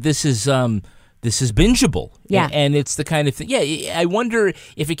think that this is bingeable. Yeah. And it's the kind of thing. Yeah, I wonder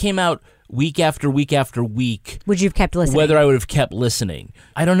if it came out week after week after week, would you have kept listening? Whether I would have kept listening.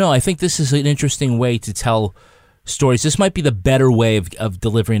 I don't know. I think this is an interesting way to tell stories. This might be the better way of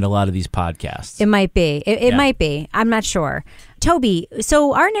delivering a lot of these podcasts. It might be. It might be. I'm not sure. Toby,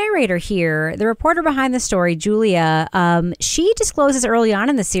 so our narrator here, the reporter behind the story, Julia, she discloses early on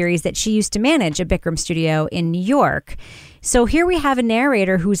in the series that she used to manage a Bikram studio in New York. So here we have a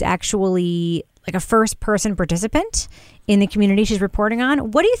narrator who's actually like a first-person participant in the community she's reporting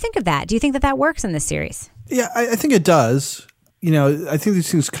on. What do you think of that? Do you think that works in this series? Yeah, I think it does. You know, I think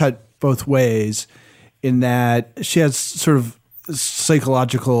these things cut both ways in that she has sort of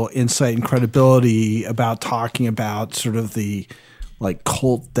psychological insight and credibility about talking about sort of the like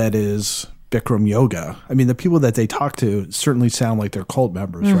cult that is Bikram yoga. I mean, the people that they talk to certainly sound like they're cult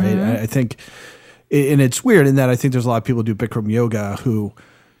members, right? I think, and it's weird in that I think there's a lot of people who do Bikram yoga who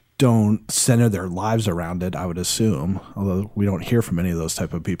don't center their lives around it, I would assume, although we don't hear from any of those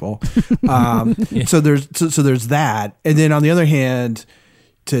type of people. So there's that. And then on the other hand,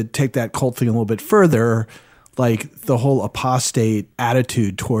 to take that cult thing a little bit further, like the whole apostate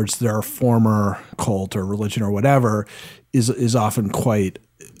attitude towards their former cult or religion or whatever is often quite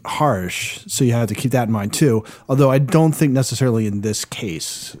harsh. So you have to keep that in mind too. Although I don't think necessarily in this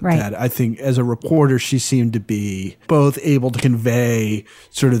case that I think as a reporter, she seemed to be both able to convey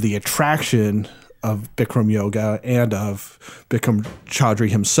sort of the attraction of Bikram yoga and of Bikram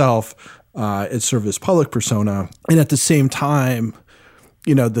Chaudhry himself. It's sort of his public persona. And at the same time,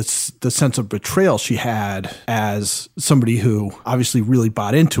 you know, the sense of betrayal she had as somebody who obviously really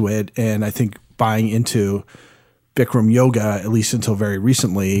bought into it. And I think buying into Bikram yoga, at least until very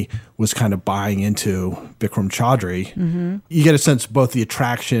recently, was kind of buying into Bikram Chaudhry. Mm-hmm. You get a sense of both the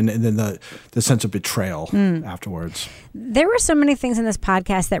attraction and then the sense of betrayal afterwards. There were so many things in this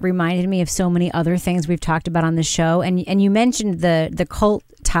podcast that reminded me of so many other things we've talked about on the show. And you mentioned the cult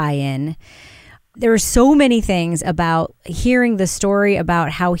tie-in. There were so many things about hearing the story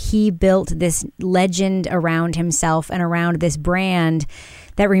about how he built this legend around himself and around this brand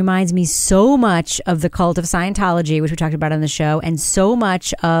that reminds me so much of the cult of Scientology, which we talked about on the show, and so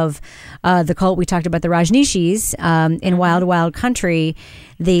much of the cult we talked about, the Rajneeshis in Wild Wild Country,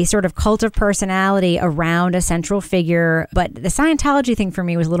 the sort of cult of personality around a central figure. But the Scientology thing for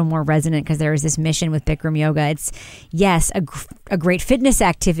me was a little more resonant because there was this mission with Bikram yoga. It's, yes, a great fitness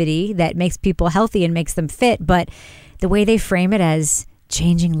activity that makes people healthy and makes them fit, but the way they frame it as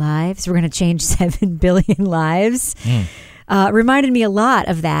changing lives, we're going to change 7 billion lives. Reminded me a lot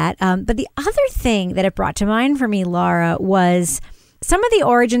of that. But the other thing that it brought to mind for me, Laura, was some of the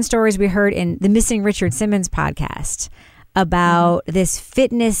origin stories we heard in the Missing Richard Simmons podcast about this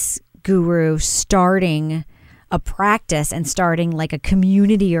fitness guru starting a practice and starting like a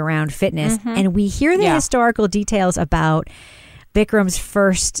community around fitness. Mm-hmm. And we hear the historical details about Bikram's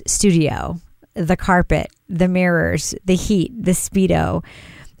first studio, the carpet, the mirrors, the heat, the Speedo.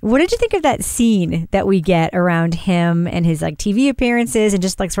 What did you think of that scene that we get around him and his like TV appearances and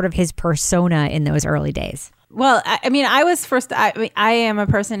just like sort of his persona in those early days? Well, I mean, I am a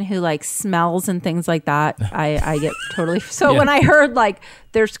person who like smells and things like that. I get totally. So when I heard like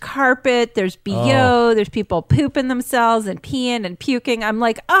there's carpet, there's BO, there's people pooping themselves and peeing and puking, I'm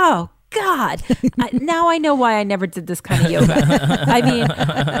like, oh God, now I know why I never did this kind of yoga. I mean,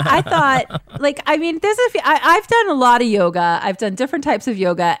 I thought, I've done a lot of yoga. I've done different types of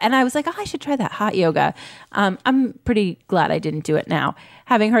yoga. And I was like, oh, I should try that hot yoga. I'm pretty glad I didn't do it now,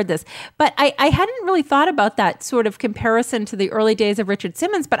 having heard this. But I hadn't really thought about that sort of comparison to the early days of Richard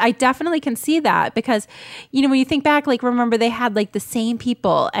Simmons. But I definitely can see that because, you know, when you think back, like, remember they had like the same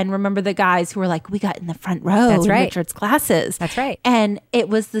people. And remember the guys who were like, we got in the front row in Richard's classes. That's right. And it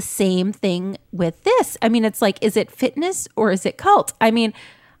was the same thing with this. I mean, it's like, is it fitness or is it cult? I mean,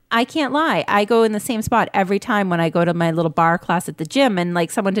 I can't lie. I go in the same spot every time when I go to my little bar class at the gym. And like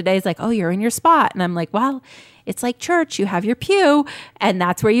someone today is like, oh, you're in your spot. And I'm like, well, it's like church. You have your pew and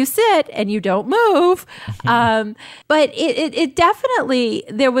that's where you sit and you don't move. But it definitely,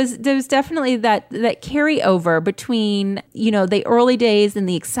 there was definitely that carryover between, you know, the early days and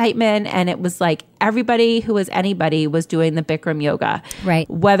the excitement. And it was like everybody who was anybody was doing the Bikram yoga. Right.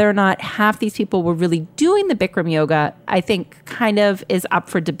 Whether or not half these people were really doing the Bikram yoga, I think kind of is up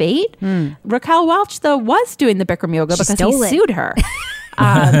for debate. Raquel Welch, though, was doing the Bikram yoga because he sued her.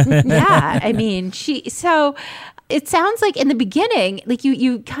 I mean, so it sounds like in the beginning, like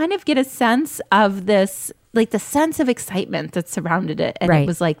you kind of get a sense of this, like the sense of excitement that surrounded it. And it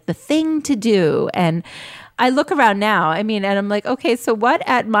was like the thing to do. And I look around now, I mean, and I'm like, okay, so what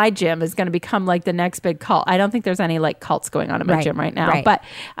at my gym is going to become like the next big cult? I don't think there's any like cults going on in my gym right now, but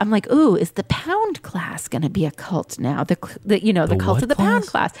I'm like, ooh, is the pound class going to be a cult now? The cult of the pound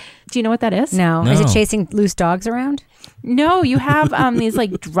class. Do you know what that is? No. Is it chasing loose dogs around? No, you have these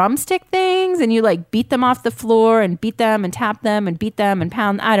like drumstick things and you like beat them off the floor and beat them and tap them and beat them and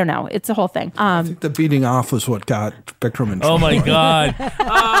pound. I don't know. It's a whole thing. I think the beating off was what got Bikram in trouble. Oh my God.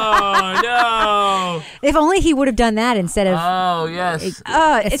 Oh no. If only he would have done that instead of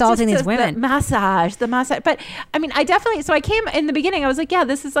assaulting these women. The massage. But I mean, so I came in the beginning, I was like, yeah,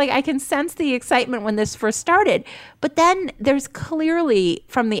 this is like, I can sense the excitement when this first started. But then there's clearly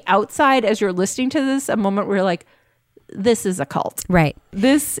from the outside, as you're listening to this, a moment where you're like, this is a cult. Right.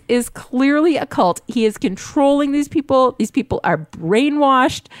 This is clearly a cult. He is controlling these people. These people are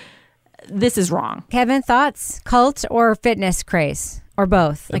brainwashed. This is wrong. Kevin, thoughts? Cult or fitness craze? Or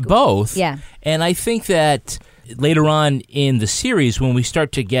both? Like, both. Yeah. And I think that later on in the series, when we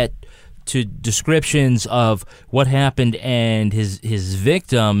start to get to descriptions of what happened, and his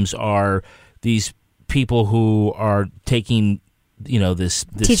victims are these people who are taking this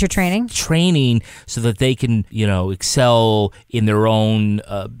teacher training so that they can excel in their own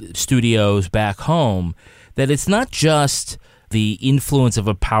studios back home. That it's not just the influence of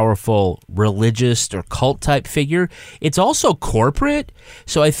a powerful religious or cult type figure, it's also corporate.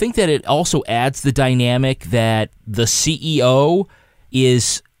 So I think that it also adds the dynamic that the CEO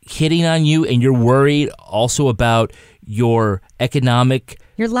is hitting on you, and you're worried also about your economic,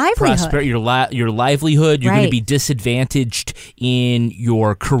 your livelihood, your livelihood. You're right. going to be disadvantaged in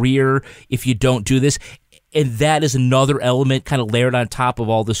your career if you don't do this. And that is another element kind of layered on top of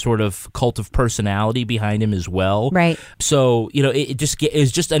all the sort of cult of personality behind him as well. Right. So,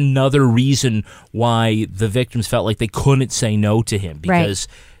 it's just another reason why the victims felt like they couldn't say no to him, because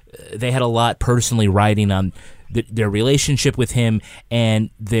they had a lot personally riding on their relationship with him and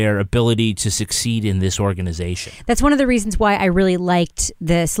their ability to succeed in this organization. That's one of the reasons why I really liked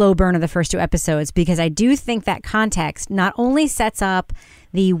the slow burn of the first 2 episodes, because I do think that context not only sets up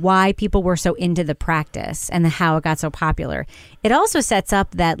the why people were so into the practice and how it got so popular, it also sets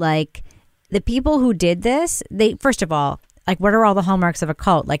up that like the people who did this, they first of all, like what are all the hallmarks of a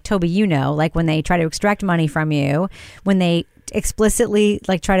cult? Like Toby, like when they try to extract money from you, when they explicitly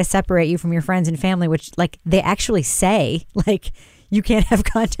like try to separate you from your friends and family, which like they actually say like you can't have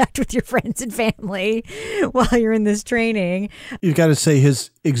contact with your friends and family while you're in this training. You've got to say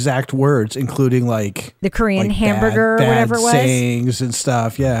his exact words, including like the Korean like hamburger bad or whatever it was. Sayings and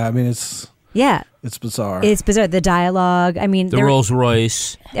stuff. Yeah, I mean it's bizarre. It's bizarre. The dialogue. I mean, the Rolls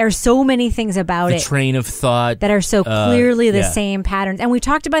Royce. There are so many things about the it. The train of thought that are so clearly the same patterns. And we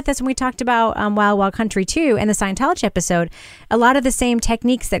talked about this when we talked about Wild Wild Country 2 and the Scientology episode. A lot of the same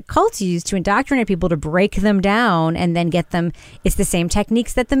techniques that cults use to indoctrinate people to break them down and then get them. It's the same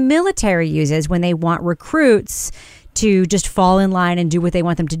techniques that the military uses when they want recruits to just fall in line and do what they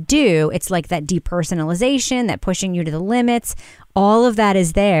want them to do. It's like that depersonalization, that pushing you to the limits. All of that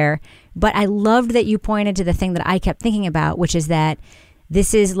is there. But I loved that you pointed to the thing that I kept thinking about, which is that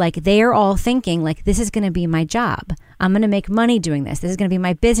this is like they're all thinking like this is going to be my job. I'm going to make money doing this. This is going to be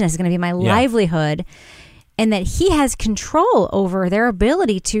my business. It's going to be my livelihood. And that he has control over their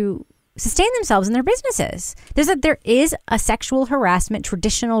ability to sustain themselves in their businesses. There is a sexual harassment,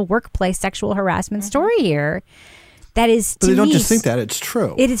 traditional workplace sexual harassment story here. That is, but they don't just think that, it's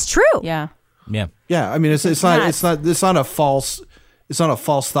true. It is true. Yeah. I mean, it's not a false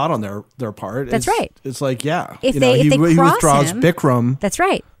thought on their part. That's right. It's like, if they he cross withdraws him, Bikram. That's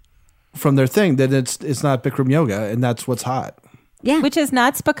right. From their thing, then it's not Bikram yoga, and that's what's hot. Yeah. Which is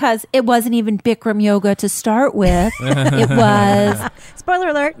nuts because it wasn't even Bikram yoga to start with. It was, spoiler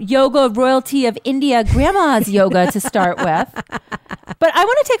alert, yoga royalty of India, grandma's yoga to start with. But I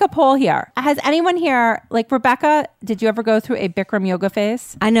want to take a poll here. Has anyone here, like Rebecca, did you ever go through a Bikram yoga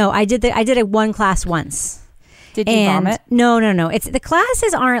phase? I know. I did a one class once. Did you vomit? No. It's the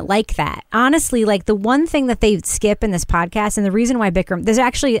classes aren't like that. Honestly, like the one thing that they skip in this podcast, and the reason why Bikram, there's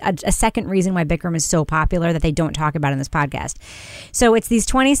actually a second reason why Bikram is so popular that they don't talk about in this podcast. So it's these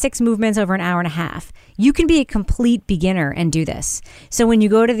 26 movements over an hour and a half. You can be a complete beginner and do this. So when you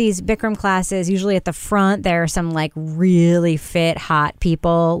go to these Bikram classes, usually at the front, there are some like really fit, hot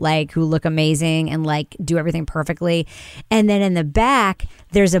people like who look amazing and like do everything perfectly. And then in the back,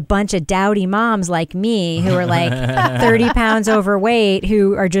 there's a bunch of dowdy moms like me who are like 30 pounds overweight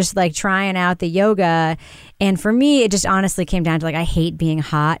who are just like trying out the yoga. And for me, it just honestly came down to like, I hate being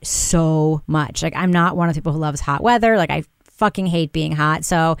hot so much. Like I'm not one of the people who loves hot weather. Like I fucking hate being hot.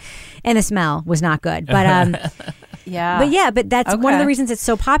 So, and the smell was not good. But but that's one of the reasons it's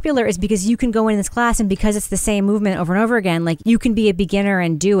so popular is because you can go in this class and because it's the same movement over and over again, like you can be a beginner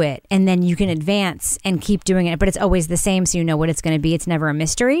and do it and then you can advance and keep doing it. But it's always the same. So you know what it's going to be. It's never a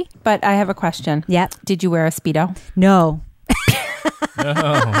mystery. But I have a question. Yep. Did you wear a Speedo? No.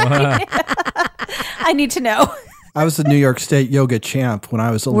 I need to know. I was the New York State yoga champ when I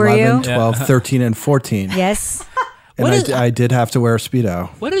was 11, 12, 13, and 14. Yes. And I did have to wear a Speedo.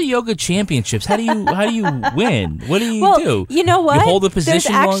 What are the yoga championships? How do you win? What do you do? You know what? You hold the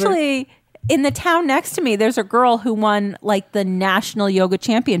position There's longer? actually, in the town next to me, there's a girl who won like the national yoga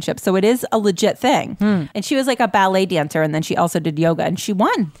championship. So it is a legit thing. And she was like a ballet dancer and then she also did yoga and she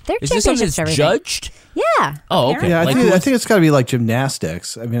won. Is this something that's judged? Yeah. Oh, okay. Yeah, I think it's got to be like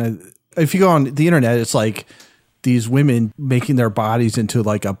gymnastics. I mean, if you go on the internet, it's like these women making their bodies into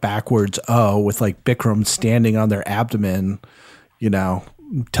like a backwards O with like Bikram standing on their abdomen,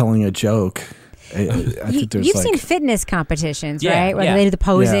 telling a joke. I think You've seen fitness competitions, right? Where they do the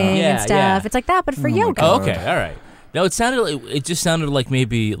posing and stuff. Yeah. It's like that, but for yoga. Oh, okay. All right. No, it just sounded like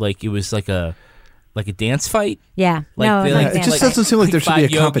maybe like it was like a dance fight. Yeah. Like no, they, like like, it just dance. doesn't seem like there should be a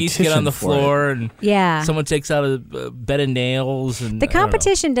five yogis competition get on the for floor and Yeah. someone takes out a bed of nails and The I don't know.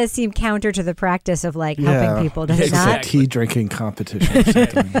 competition does seem counter to the practice of like helping people, does it Exactly. not? tea drinking competition. Or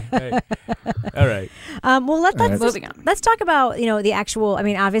something. Right. All right. Well, Moving on. let's talk about the actual. I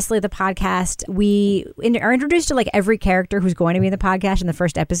mean, obviously the podcast. We are introduced to like every character who's going to be in the podcast in the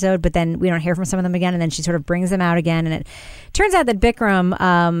first episode, but then we don't hear from some of them again, and then she sort of brings them out again, and it turns out that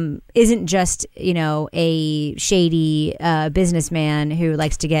Bikram isn't just a shady businessman who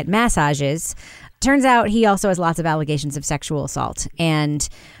likes to get massages. Turns out he also has lots of allegations of sexual assault and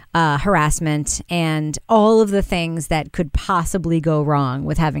harassment and all of the things that could possibly go wrong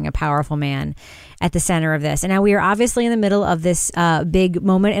with having a powerful man at the center of this. And now we are obviously in the middle of this big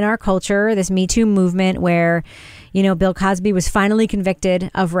moment in our culture, this Me Too movement where, Bill Cosby was finally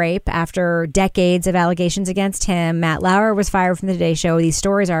convicted of rape after decades of allegations against him. Matt Lauer was fired from the Today Show. These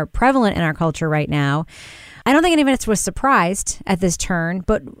stories are prevalent in our culture right now. I don't think any of us was surprised at this turn,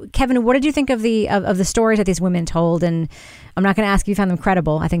 but Kevin, what did you think of the stories that these women told? And I'm not going to ask if you found them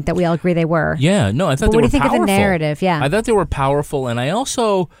credible. I think that we all agree they were. Yeah, no, I thought but they what were do you think powerful. of the narrative? Yeah, I thought they were powerful, and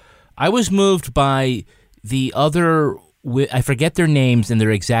I was moved by the other. I forget their names and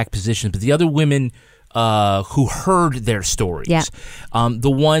their exact positions, but the other women who heard their stories. Yeah. The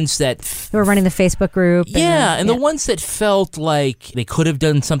ones that who were running the Facebook group. And the ones that felt like they could have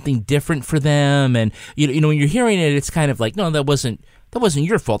done something different for them, and when you're hearing it, it's kind of like, no, that wasn't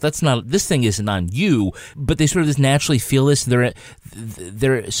your fault. That's not. This thing isn't on you. But they sort of just naturally feel this.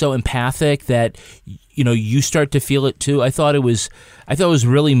 They're so empathic that you start to feel it too. I thought it was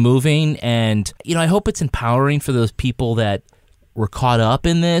really moving, and I hope it's empowering for those people that were caught up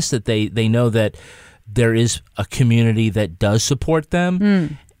in this, that they know that there is a community that does support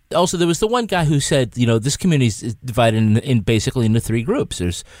them. Also, there was the one guy who said, this community is divided in basically into three groups.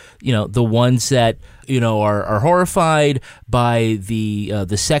 There's, the ones that, are horrified by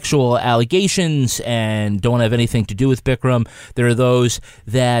the sexual allegations and don't have anything to do with Bikram. There are those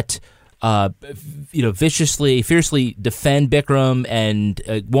that viciously, fiercely defend Bikram and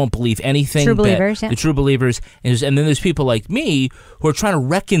won't believe anything. True believers, the true believers. And then there's people like me who are trying to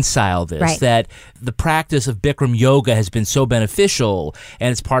reconcile this, right. that the practice of Bikram yoga has been so beneficial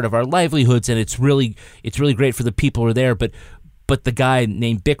and it's part of our livelihoods and it's really great for the people who are there. But the guy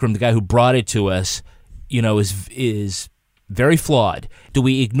named Bikram, the guy who brought it to us, is very flawed. Do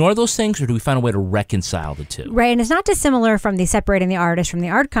we ignore those things, or do we find a way to reconcile the two? Right, and it's not dissimilar from the separating the artist from the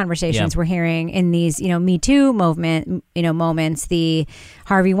art conversations we're hearing in these, Me Too moments, the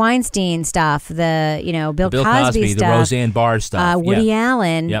Harvey Weinstein stuff, the Bill Cosby stuff, the Roseanne Barr stuff, Woody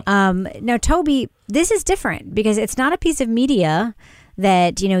Allen. Yep. Now, Toby, this is different because it's not a piece of media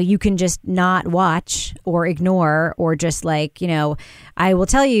that you can just not watch or ignore, or just I will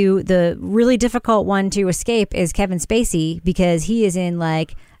tell you, the really difficult one to escape is Kevin Spacey, because he is in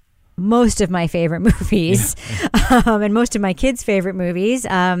most of my favorite movies, and most of my kids' favorite movies.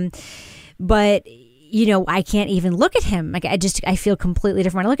 But I can't even look at him. I feel completely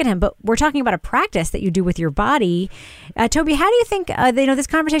different when I look at him. But we're talking about a practice that you do with your body. Toby, how do you think, this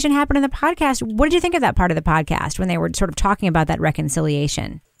conversation happened in the podcast? What did you think of that part of the podcast when they were sort of talking about that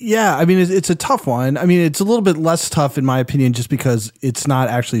reconciliation? Yeah, I mean, it's a tough one. I mean, it's a little bit less tough, in my opinion, just because it's not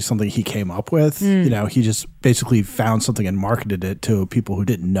actually something he came up with. He just basically found something and marketed it to people who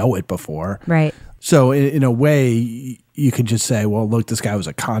didn't know it before. Right. So in a way, you could just say, well, look, this guy was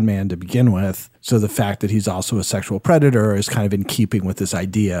a con man to begin with. So the fact that he's also a sexual predator is kind of in keeping with this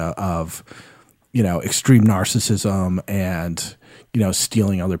idea of, extreme narcissism and,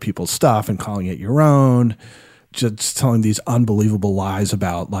 stealing other people's stuff and calling it your own. Just telling these unbelievable lies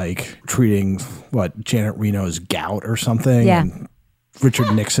about treating Janet Reno's gout or something, and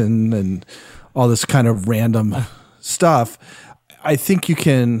Richard Nixon and all this kind of random stuff. I think you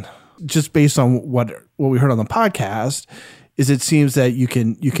can, just based on what we heard on the podcast, is it seems that you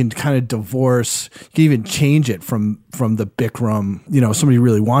can kind of divorce, you can even change it from the Bikram. If somebody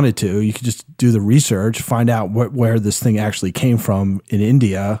really wanted to, you could just do the research, find out where this thing actually came from in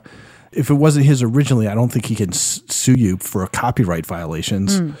India. If it wasn't his originally, I don't think he can sue you for copyright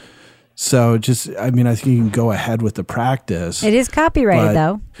violations. So I think you can go ahead with the practice. It is copyrighted,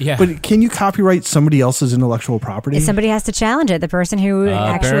 though. Yeah. But can you copyright somebody else's intellectual property? Somebody has to challenge it. The person who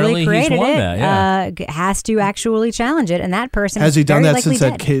actually created it has to actually challenge it, and that person has he done very that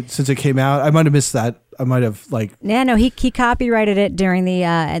likely since it came out? I might have missed that. I might have like. Yeah, no, he copyrighted it during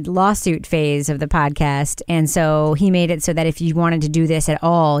the lawsuit phase of the podcast, and so he made it so that if you wanted to do this at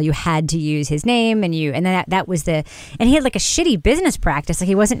all, you had to use his name, and that was and he had like a shitty business practice, like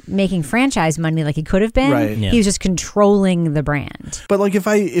he wasn't making franchise money like he could have been. Right. He was just controlling the brand. But like if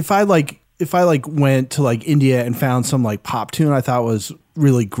I went to like India and found some like pop tune I thought was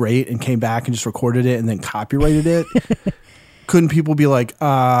really great and came back and just recorded it and then copyrighted it. Couldn't people be like,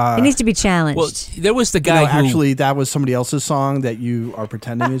 it needs to be challenged. Well, there was the guy who actually that was somebody else's song that you are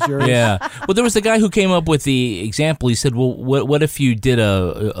pretending is yours. Yeah. Well, there was the guy who came up with the example. He said, well, what if you did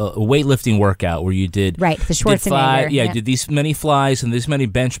a weightlifting workout where you did the Schwarzenegger. Did these many flies and this many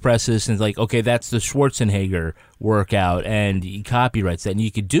bench presses, and like, okay, that's the Schwarzenegger workout, and he copyrights that, and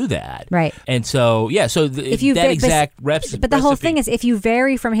you could do that. Right. And so, But the whole thing is, if you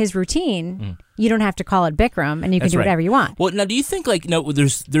vary from his routine, you don't have to call it Bikram, and you can do whatever you want. Well, now, do you think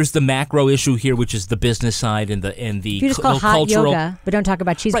there's the macro issue here, which is the business side and the you just call hot cultural yoga, but don't talk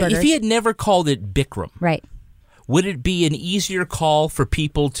about cheeseburgers. Right. If he had never called it Bikram, right, would it be an easier call for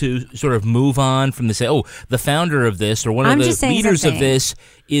people to sort of move on from say, oh, the founder of this or one of the leaders of this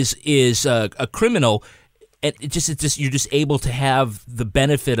is a criminal? And it's just you're just able to have the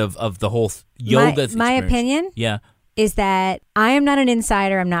benefit of the whole yoga experience. My opinion is that I am not an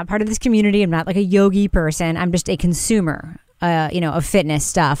insider. I'm not part of this community. I'm not like a yogi person. I'm just a consumer, of fitness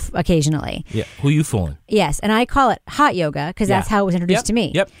stuff occasionally. Yeah. Who are you fooling? Yes. And I call it hot yoga because that's how it was introduced to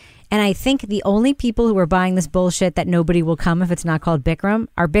me. Yep. And I think the only people who are buying this bullshit that nobody will come if it's not called Bikram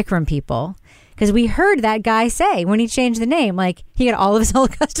are Bikram people. Because we heard that guy say when he changed the name, like he got all of his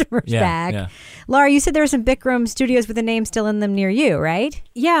old customers back. Yeah. Laura, you said there were some Bikram studios with a name still in them near you, right?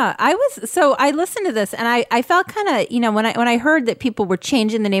 Yeah, I listened to this and I felt kind of, when I heard that people were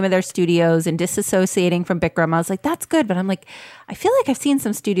changing the name of their studios and disassociating from Bikram, I was like, that's good. But I'm like, I feel like I've seen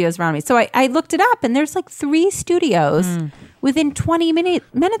some studios around me. So I looked it up and there's like 3 studios within 20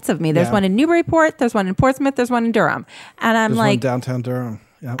 minutes of me. There's one in Newburyport, there's one in Portsmouth, there's one in Durham. And I'm there's like, one downtown Durham.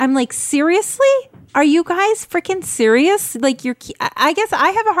 Yep. I'm like, seriously? Are you guys freaking serious? Like I guess I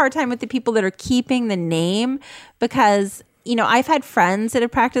have a hard time with the people that are keeping the name because, I've had friends that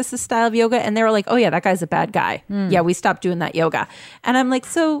have practiced this style of yoga and they were like, oh yeah, that guy's a bad guy. Yeah, we stopped doing that yoga. And I'm like,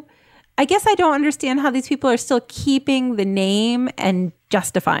 so I guess I don't understand how these people are still keeping the name and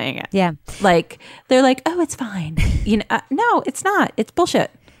justifying it. Yeah. Like they're like, oh, it's fine. No, it's not. It's bullshit.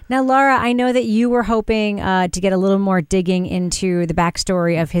 Now, Laura, I know that you were hoping to get a little more digging into the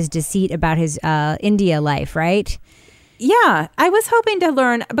backstory of his deceit about his India life, right? Yeah, I was hoping to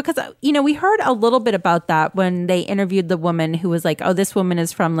learn because, we heard a little bit about that when they interviewed the woman who was like, oh, this woman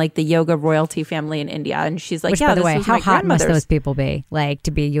is from like the yoga royalty family in India. And she's like, which, by the way, how hot must those people be? Like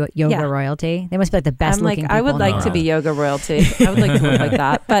to be yoga royalty? They must be like the best looking people. I would like to be yoga royalty. I would like to look like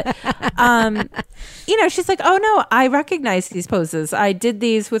that. But, she's like, oh no, I recognize these poses. I did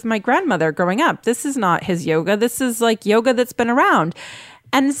these with my grandmother growing up. This is not his yoga. This is like yoga that's been around.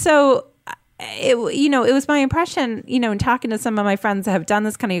 And so it was my impression, in talking to some of my friends that have done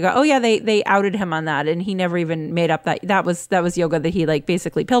this kind of yoga. Oh yeah, they outed him on that, and he never even made up that was yoga that he like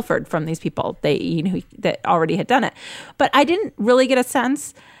basically pilfered from these people. That already had done it, but I didn't really get a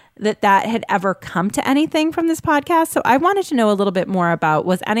sense that had ever come to anything from this podcast. So I wanted to know a little bit more about,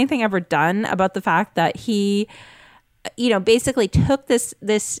 was anything ever done about the fact that he basically took this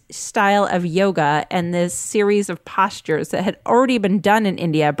style of yoga and this series of postures that had already been done in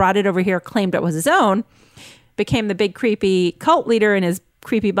India, brought it over here, claimed it was his own, became the big creepy cult leader in his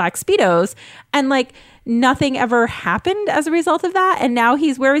creepy black Speedos, and like nothing ever happened as a result of that. And now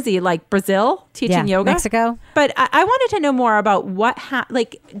where is he? Like Brazil teaching yoga? Mexico. But I wanted to know more about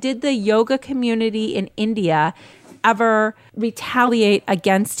did the yoga community in India ever retaliate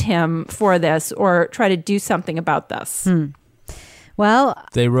against him for this or try to do something about this? Well,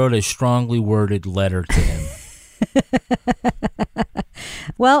 they wrote a strongly worded letter to him.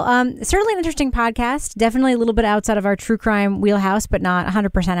 Well, certainly an interesting podcast. Definitely a little bit outside of our true crime wheelhouse, but not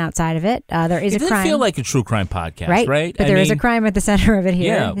 100% outside of it. There is a crime. It doesn't feel like a true crime podcast, right? But there is a crime at the center of it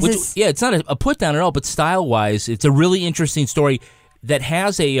here. Yeah, it's not a put down at all, but style-wise, it's a really interesting story that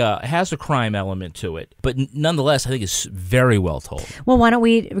has a crime element to it, but nonetheless, I think it's very well told. Well, why don't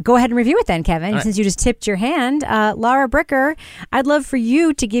we go ahead and review it then, Kevin? Since you just tipped your hand, Laura Bricker, I'd love for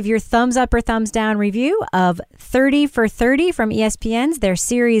you to give your thumbs up or thumbs down review of 30 for 30 from ESPN's their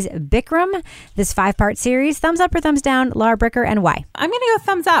series Bikram, this 5-part series. Thumbs up or thumbs down, Laura Bricker, and why? I'm going to go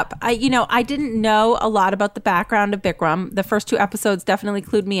thumbs up. I didn't know a lot about the background of Bikram. The first 2 episodes definitely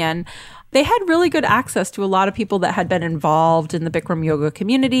clued me in. They had really good access to a lot of people that had been involved in the Bikram yoga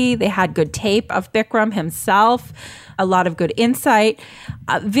community. They had good tape of Bikram himself. a lot of good insight.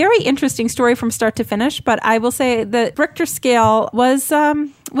 A very interesting story from start to finish, but I will say the Richter scale was a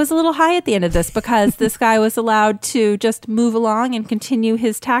little high at the end of this because this guy was allowed to just move along and continue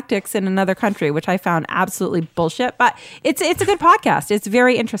his tactics in another country, which I found absolutely bullshit. But it's a good podcast. It's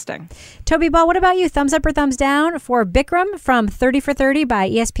very interesting. Toby Ball, what about you? Thumbs up or thumbs down for Bikram from 30 for 30 by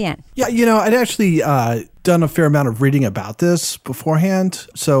ESPN? Yeah, I'd actually done a fair amount of reading about this beforehand,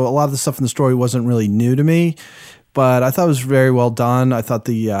 so a lot of the stuff in the story wasn't really new to me. But I thought it was very well done. I thought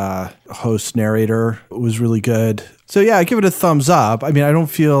the host narrator was really good. So yeah, I give it a thumbs up. I mean, I don't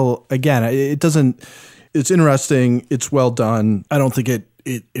feel, again, it's interesting. It's well done. I don't think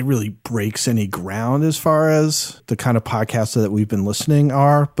it really breaks any ground as far as the kind of podcasts that we've been listening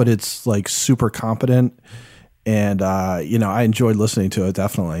are, but it's like super competent. And, I enjoyed listening to it,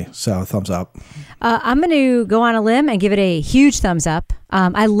 definitely. So thumbs up. I'm going to go on a limb and give it a huge thumbs up.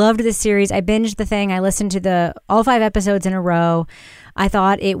 I loved this series. I binged the thing. I listened to all 5 episodes in a row. I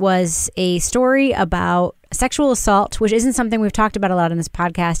thought it was a story about sexual assault, which isn't something we've talked about a lot on this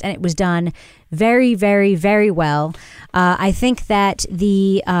podcast, and it was done very, very, very well. I think that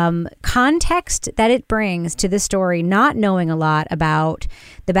the context that it brings to the story, not knowing a lot about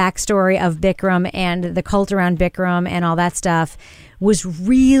the backstory of Bikram and the cult around Bikram and all that stuff, was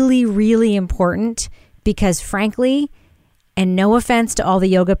really, really important because, frankly, and no offense to all the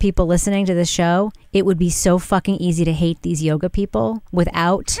yoga people listening to this show, it would be so fucking easy to hate these yoga people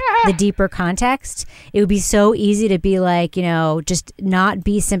without the deeper context. It would be so easy to be like, just not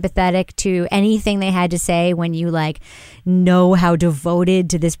be sympathetic to anything they had to say when you know how devoted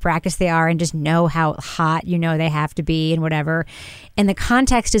to this practice they are and just know how hot they have to be and whatever. And the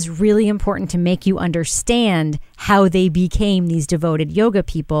context is really important to make you understand how they became these devoted yoga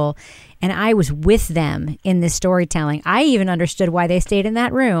people. And I was with them in this storytelling. I even understood why they stayed in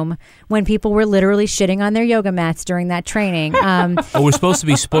that room when people were literally shitting on their yoga mats during that training. We're supposed to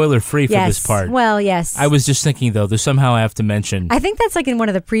be spoiler-free for this part. Well, yes. I was just thinking, though, there's somehow I have to mention. I think that's in one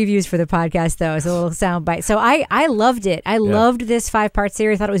of the previews for the podcast, though, as a little soundbite. So I loved it. I loved this 5-part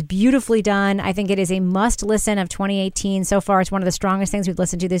series. I thought it was beautifully done. I think it is a must-listen of 2018. So far, it's one of the strongest things we've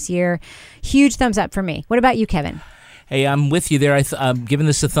listened to this year. Huge thumbs up for me. What about you, Kevin? Hey, I'm with you there. I'm giving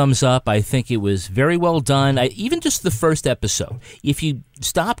this a thumbs up. I think it was very well done. Even just the first episode, if you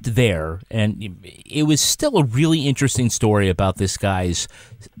stopped there, and it was still a really interesting story about this guy's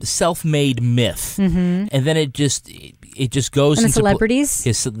self-made myth. Mm-hmm. And then it just goes and into the celebrities,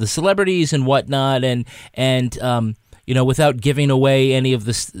 the celebrities and whatnot, and without giving away any of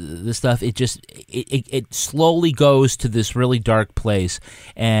the stuff, it slowly goes to this really dark place,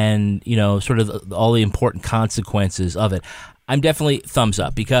 and sort of all the important consequences of it. I'm definitely thumbs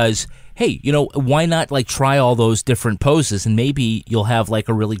up because, hey, why not try all those different poses, and maybe you'll have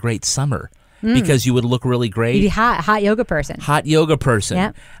a really great summer. Because you would look really great. You'd be hot yoga person. Hot yoga person.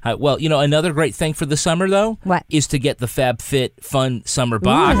 Yep. Well, another great thing for the summer, though, what is to get the FabFitFun summer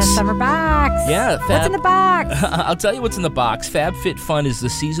box. The summer box. Yeah. What's in the box? I'll tell you what's in the box. FabFitFun is the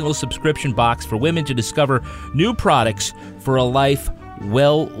seasonal subscription box for women to discover new products for a life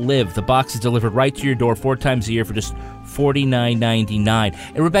well lived. The box is delivered right to your door 4 times a year for just $49.99.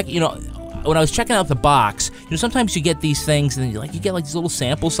 And Rebecca, when I was checking out the box, sometimes you get these things and you get these little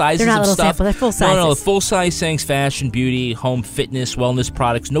sample sizes They're not of little stuff. Samples, they're full sizes. No, full size things, fashion, beauty, home, fitness, wellness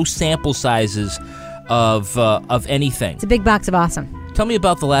products. No sample sizes of anything. It's a big box of awesome. Tell me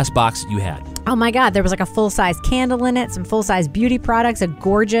about the last box that you had. Oh my God, there was a full-size candle in it, some full-size beauty products, a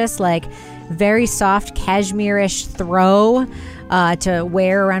gorgeous, very soft cashmere-ish throw to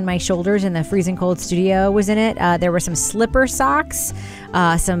wear around my shoulders in the freezing cold studio was in it. There were some slipper socks,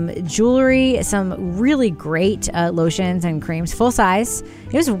 some jewelry, some really great lotions and creams, full size.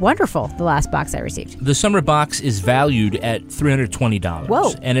 It was wonderful, the last box I received. The summer box is valued at $320.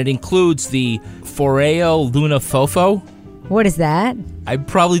 Whoa. And it includes the Foreo Luna Fofo. What is that? I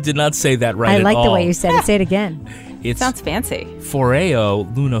probably did not say that right I at like all. the way you said it. Say it again. It sounds fancy.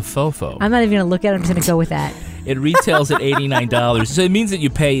 Foreo Luna Fofo. I'm not even going to look at it. I'm just going to go with that. It retails at $89. So it means that you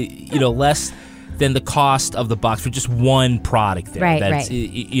pay, less than the cost of the box for just one product there. Right.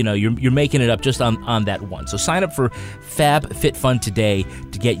 You're making it up just on that one. So sign up for FabFitFun today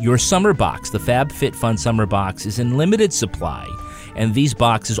to get your summer box. The FabFitFun summer box is in limited supply, and these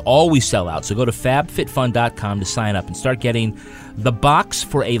boxes always sell out. So go to fabfitfun.com to sign up and start getting the box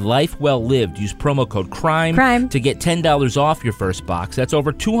for a life well lived. Use promo code CRIME to get $10 off your first box. That's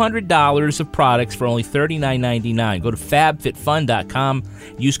over $200 of products for only $39.99. Go to fabfitfun.com.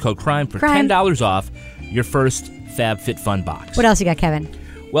 Use code CRIME for $10 off your first FabFitFun box. What else you got, Kevin?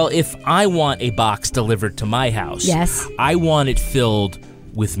 Well, if I want a box delivered to my house, yes, I want it filled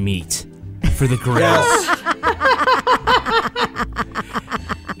with meat for the grill.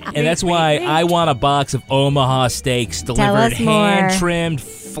 And that's why I want a box of Omaha steaks delivered us more. hand-trimmed,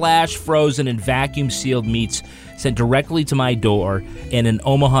 flash frozen, and vacuum-sealed meats sent directly to my door in an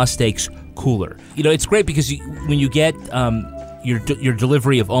Omaha Steaks cooler. You know, it's great because when you get your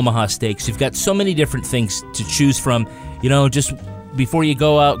delivery of Omaha Steaks, you've got so many different things to choose from. You know, just before you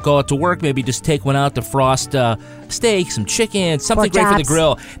go out to work, maybe just take one out to frost steak, some chicken, something Pork great for the chops.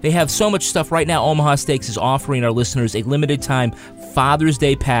 grill. They have so much stuff right now. Omaha Steaks is offering our listeners a limited time Father's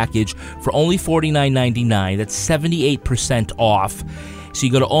Day package for only $49.99. That's 78% off. So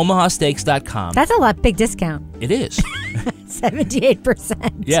you go to omahasteaks.com. That's a big discount. It is.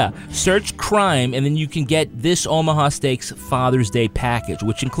 78%. Yeah. Search crime, and then you can get this Omaha Steaks Father's Day package,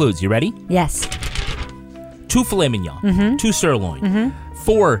 which includes, you ready? Yes. 2 filet mignon, 2 sirloin,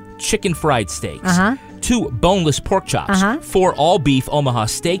 4 chicken fried steaks, 2 boneless pork chops, 4 all-beef Omaha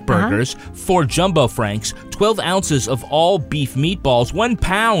steak burgers, 4 jumbo franks, 12 ounces of all-beef meatballs, 1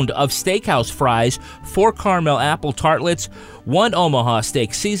 pound of steakhouse fries, 4 caramel apple tartlets, 1 Omaha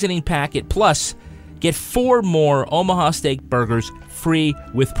steak seasoning packet, plus get 4 more Omaha steak burgers free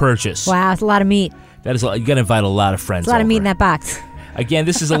with purchase. Wow, it's a lot of meat. That is, you got to invite a lot of friends. It's a lot of meat over. in that box. Again,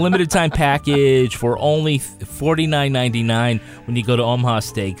 this is a limited time package for only $49.99 when you go to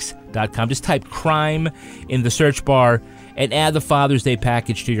omahasteaks.com. Just type crime in the search bar and add the Father's Day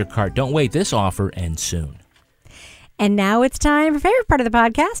package to your cart. Don't wait. This offer ends soon. And now it's time for favorite part of the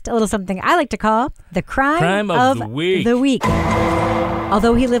podcast, a little something I like to call the crime of the week.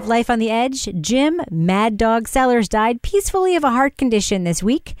 Although he lived life on the edge, Jim Mad Dog Sellers died peacefully of a heart condition this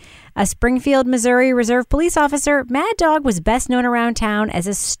week. A Springfield, Missouri Reserve police officer, Mad Dog was best known around town as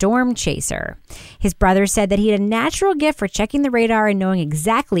a storm chaser. His brother said that he had a natural gift for checking the radar and knowing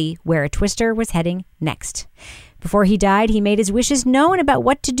exactly where a twister was heading next. Before he died, he made his wishes known about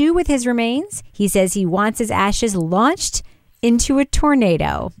what to do with his remains. He says he wants his ashes launched into a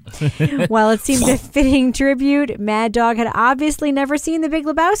tornado. While it seemed a fitting tribute, Mad Dog had obviously never seen The Big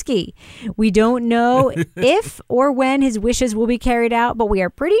Lebowski. We don't know if or when his wishes will be carried out, but we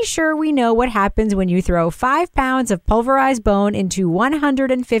are pretty sure we know what happens when you throw 5 pounds of pulverized bone into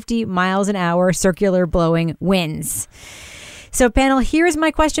 150 miles an hour circular blowing winds. So, panel, here's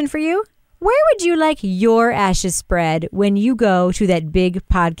my question for you. Where would you like your ashes spread when you go to that big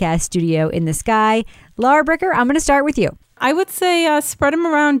podcast studio in the sky? Laura Bricker, I'm going to start with you. I would say spread them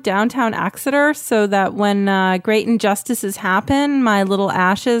around downtown Exeter so that when great injustices happen, my little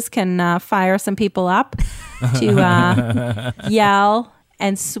ashes can fire some people up to yell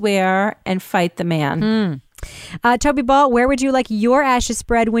and swear and fight the man. Toby Ball, where would you like your ashes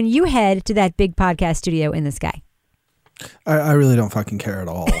spread when you head to that big podcast studio in the sky? I really don't fucking care at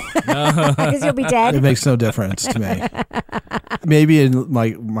all. Because you'll be dead. It makes no difference to me. Maybe in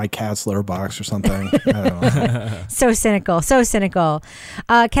my cat's litter box or something. I don't know. So cynical. So cynical.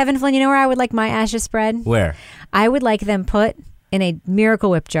 Kevin Flynn, you know where I would like my ashes spread? Where? I would like them put in a Miracle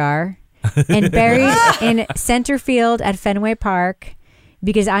Whip jar and buried in center field at Fenway Park,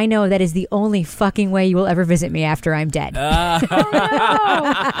 because I know that is the only fucking way you will ever visit me after I'm dead.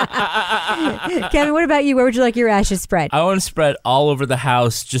 Kevin, what about you? Where would you like your ashes spread? I want to spread all over the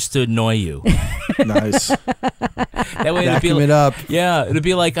house just to annoy you. Nice. That way Vacuum it up. Yeah, it'll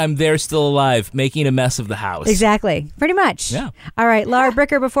be like I'm there still alive, making a mess of the house. Exactly. Pretty much. Yeah. All right, Laura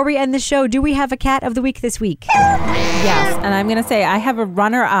Bricker, before we end the show, do we have a cat of the week this week? Yes, and I'm going to say I have a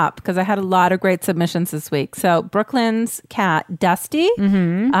runner-up because I had a lot of great submissions this week. So Brooklyn's cat, Dusty,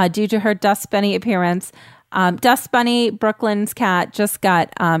 due to her Dust Bunny appearance, Dust Bunny, Brooklyn's cat, just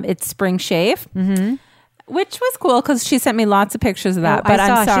got its spring shave, which was cool because she sent me lots of pictures of that. But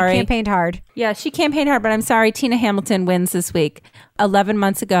I'm sorry. She campaigned hard. Yeah, she campaigned hard, but I'm sorry. Tina Hamilton wins this week. 11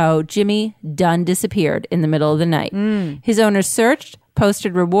 months ago, Jimmy Dunn disappeared in the middle of the night. His owners searched,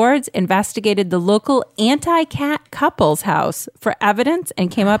 posted rewards, investigated the local anti-cat couple's house for evidence,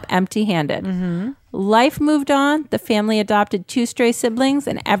 and came up empty-handed. Life moved on. The family adopted 2 stray siblings,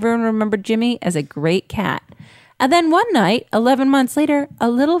 and everyone remembered Jimmy as a great cat. And then one night, 11 months later, a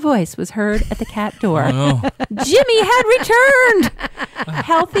little voice was heard at the cat door. Jimmy had returned!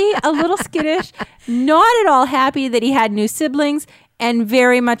 Healthy, a little skittish, not at all happy that he had new siblings, and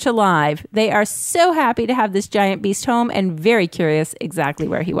very much alive. They are so happy to have this giant beast home and very curious exactly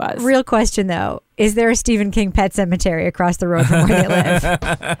where he was. Real question, though. Is there a Stephen King pet cemetery across the road from where they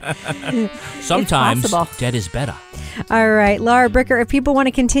live? Sometimes It's possible. dead is better. All right, Laura Bricker, if people want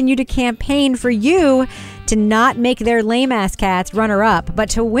to continue to campaign for you to not make their lame-ass cats runner-up, but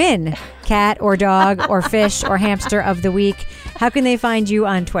to win cat or dog or fish or hamster of the week, how can they find you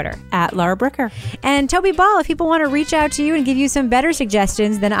on Twitter? At Laura Bricker. And Toby Ball, if people want to reach out to you and give you some better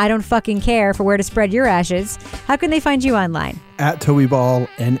suggestions than I don't fucking care for where to spread your ashes, how can they find you online? at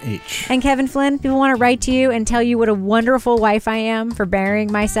TobyBallNH. And Kevin Flynn, people want to write to you and tell you what a wonderful wife I am for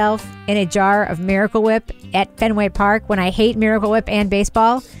burying myself in a jar of Miracle Whip at Fenway Park when I hate Miracle Whip and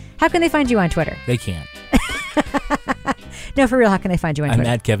baseball. How can they find you on Twitter? They can't. No, for real, how can they find you on Twitter?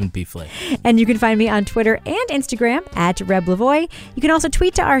 I'm at Kevin P. Flynn. And you can find me on Twitter and Instagram at Reb Lavoie. You can also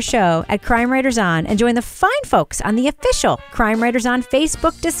tweet to our show at Crime Writers On and join the fine folks on the official Crime Writers On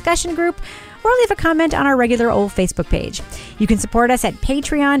Facebook discussion group, or leave a comment on our regular old Facebook page. You can support us at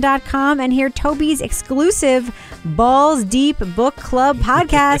patreon.com and hear Toby's exclusive Balls Deep Book Club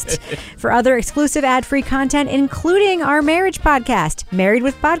podcast. For other exclusive ad-free content, including our marriage podcast, Married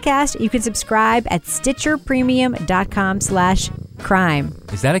with Podcast, you can subscribe at stitcherpremium.com/crime.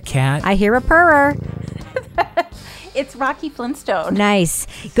 Is that a cat? I hear a purr. It's Rocky Flintstone. Nice.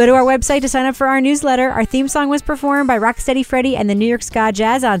 Go to our website to sign up for our newsletter. Our theme song was performed by Rocksteady Freddy and the New York Ska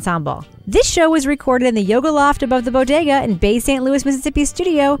Jazz Ensemble. This show was recorded in the Yoga Loft above the Bodega in Bay St. Louis, Mississippi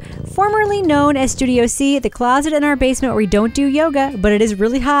studio, formerly known as Studio C, the closet in our basement where we don't do yoga, but it is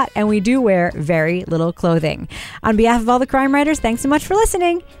really hot and we do wear very little clothing. On behalf of all the crime writers, thanks so much for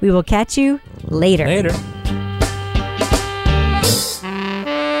listening. We will catch you later.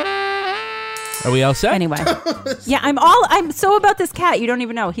 Are we all set? Anyway. Yeah, I'm so about this cat. You don't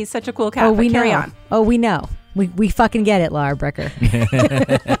even know. He's such a cool cat. Oh, we carry know. on. Oh, we know. We fucking get it, Laura Bricker.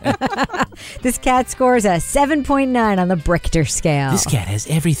 This cat scores a 7.9 on the Brichter scale. This cat has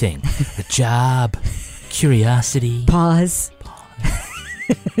everything. A job, curiosity. Pause.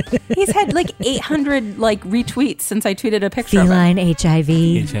 He's had like 800 retweets since I tweeted a picture Feline of him. HIV.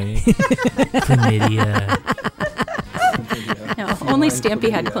 Chlamydia. No, only Stampy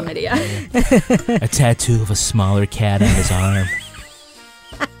had chlamydia. A tattoo of a smaller cat on his arm.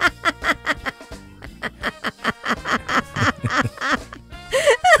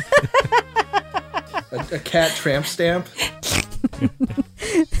 A cat tramp stamp. The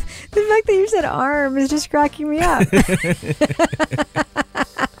fact that you said arm is just cracking me up.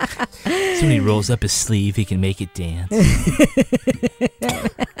 So when he rolls up his sleeve, he can make it dance.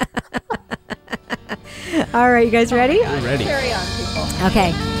 All right, you guys ready? We're ready. Carry on, people.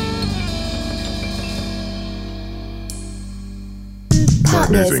 Okay.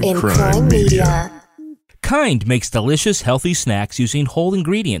 Partners in Crime Media. Kind makes delicious, healthy snacks using whole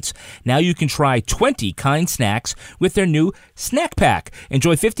ingredients. Now you can try 20 Kind snacks with their new snack pack.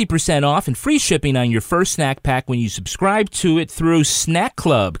 Enjoy 50% off and free shipping on your first snack pack when you subscribe to it through Snack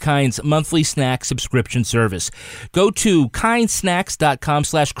Club, Kind's monthly snack subscription service. Go to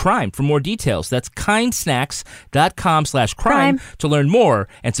kindsnacks.com/crime for more details. That's kindsnacks.com/crime to learn more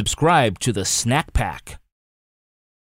and subscribe to the snack pack.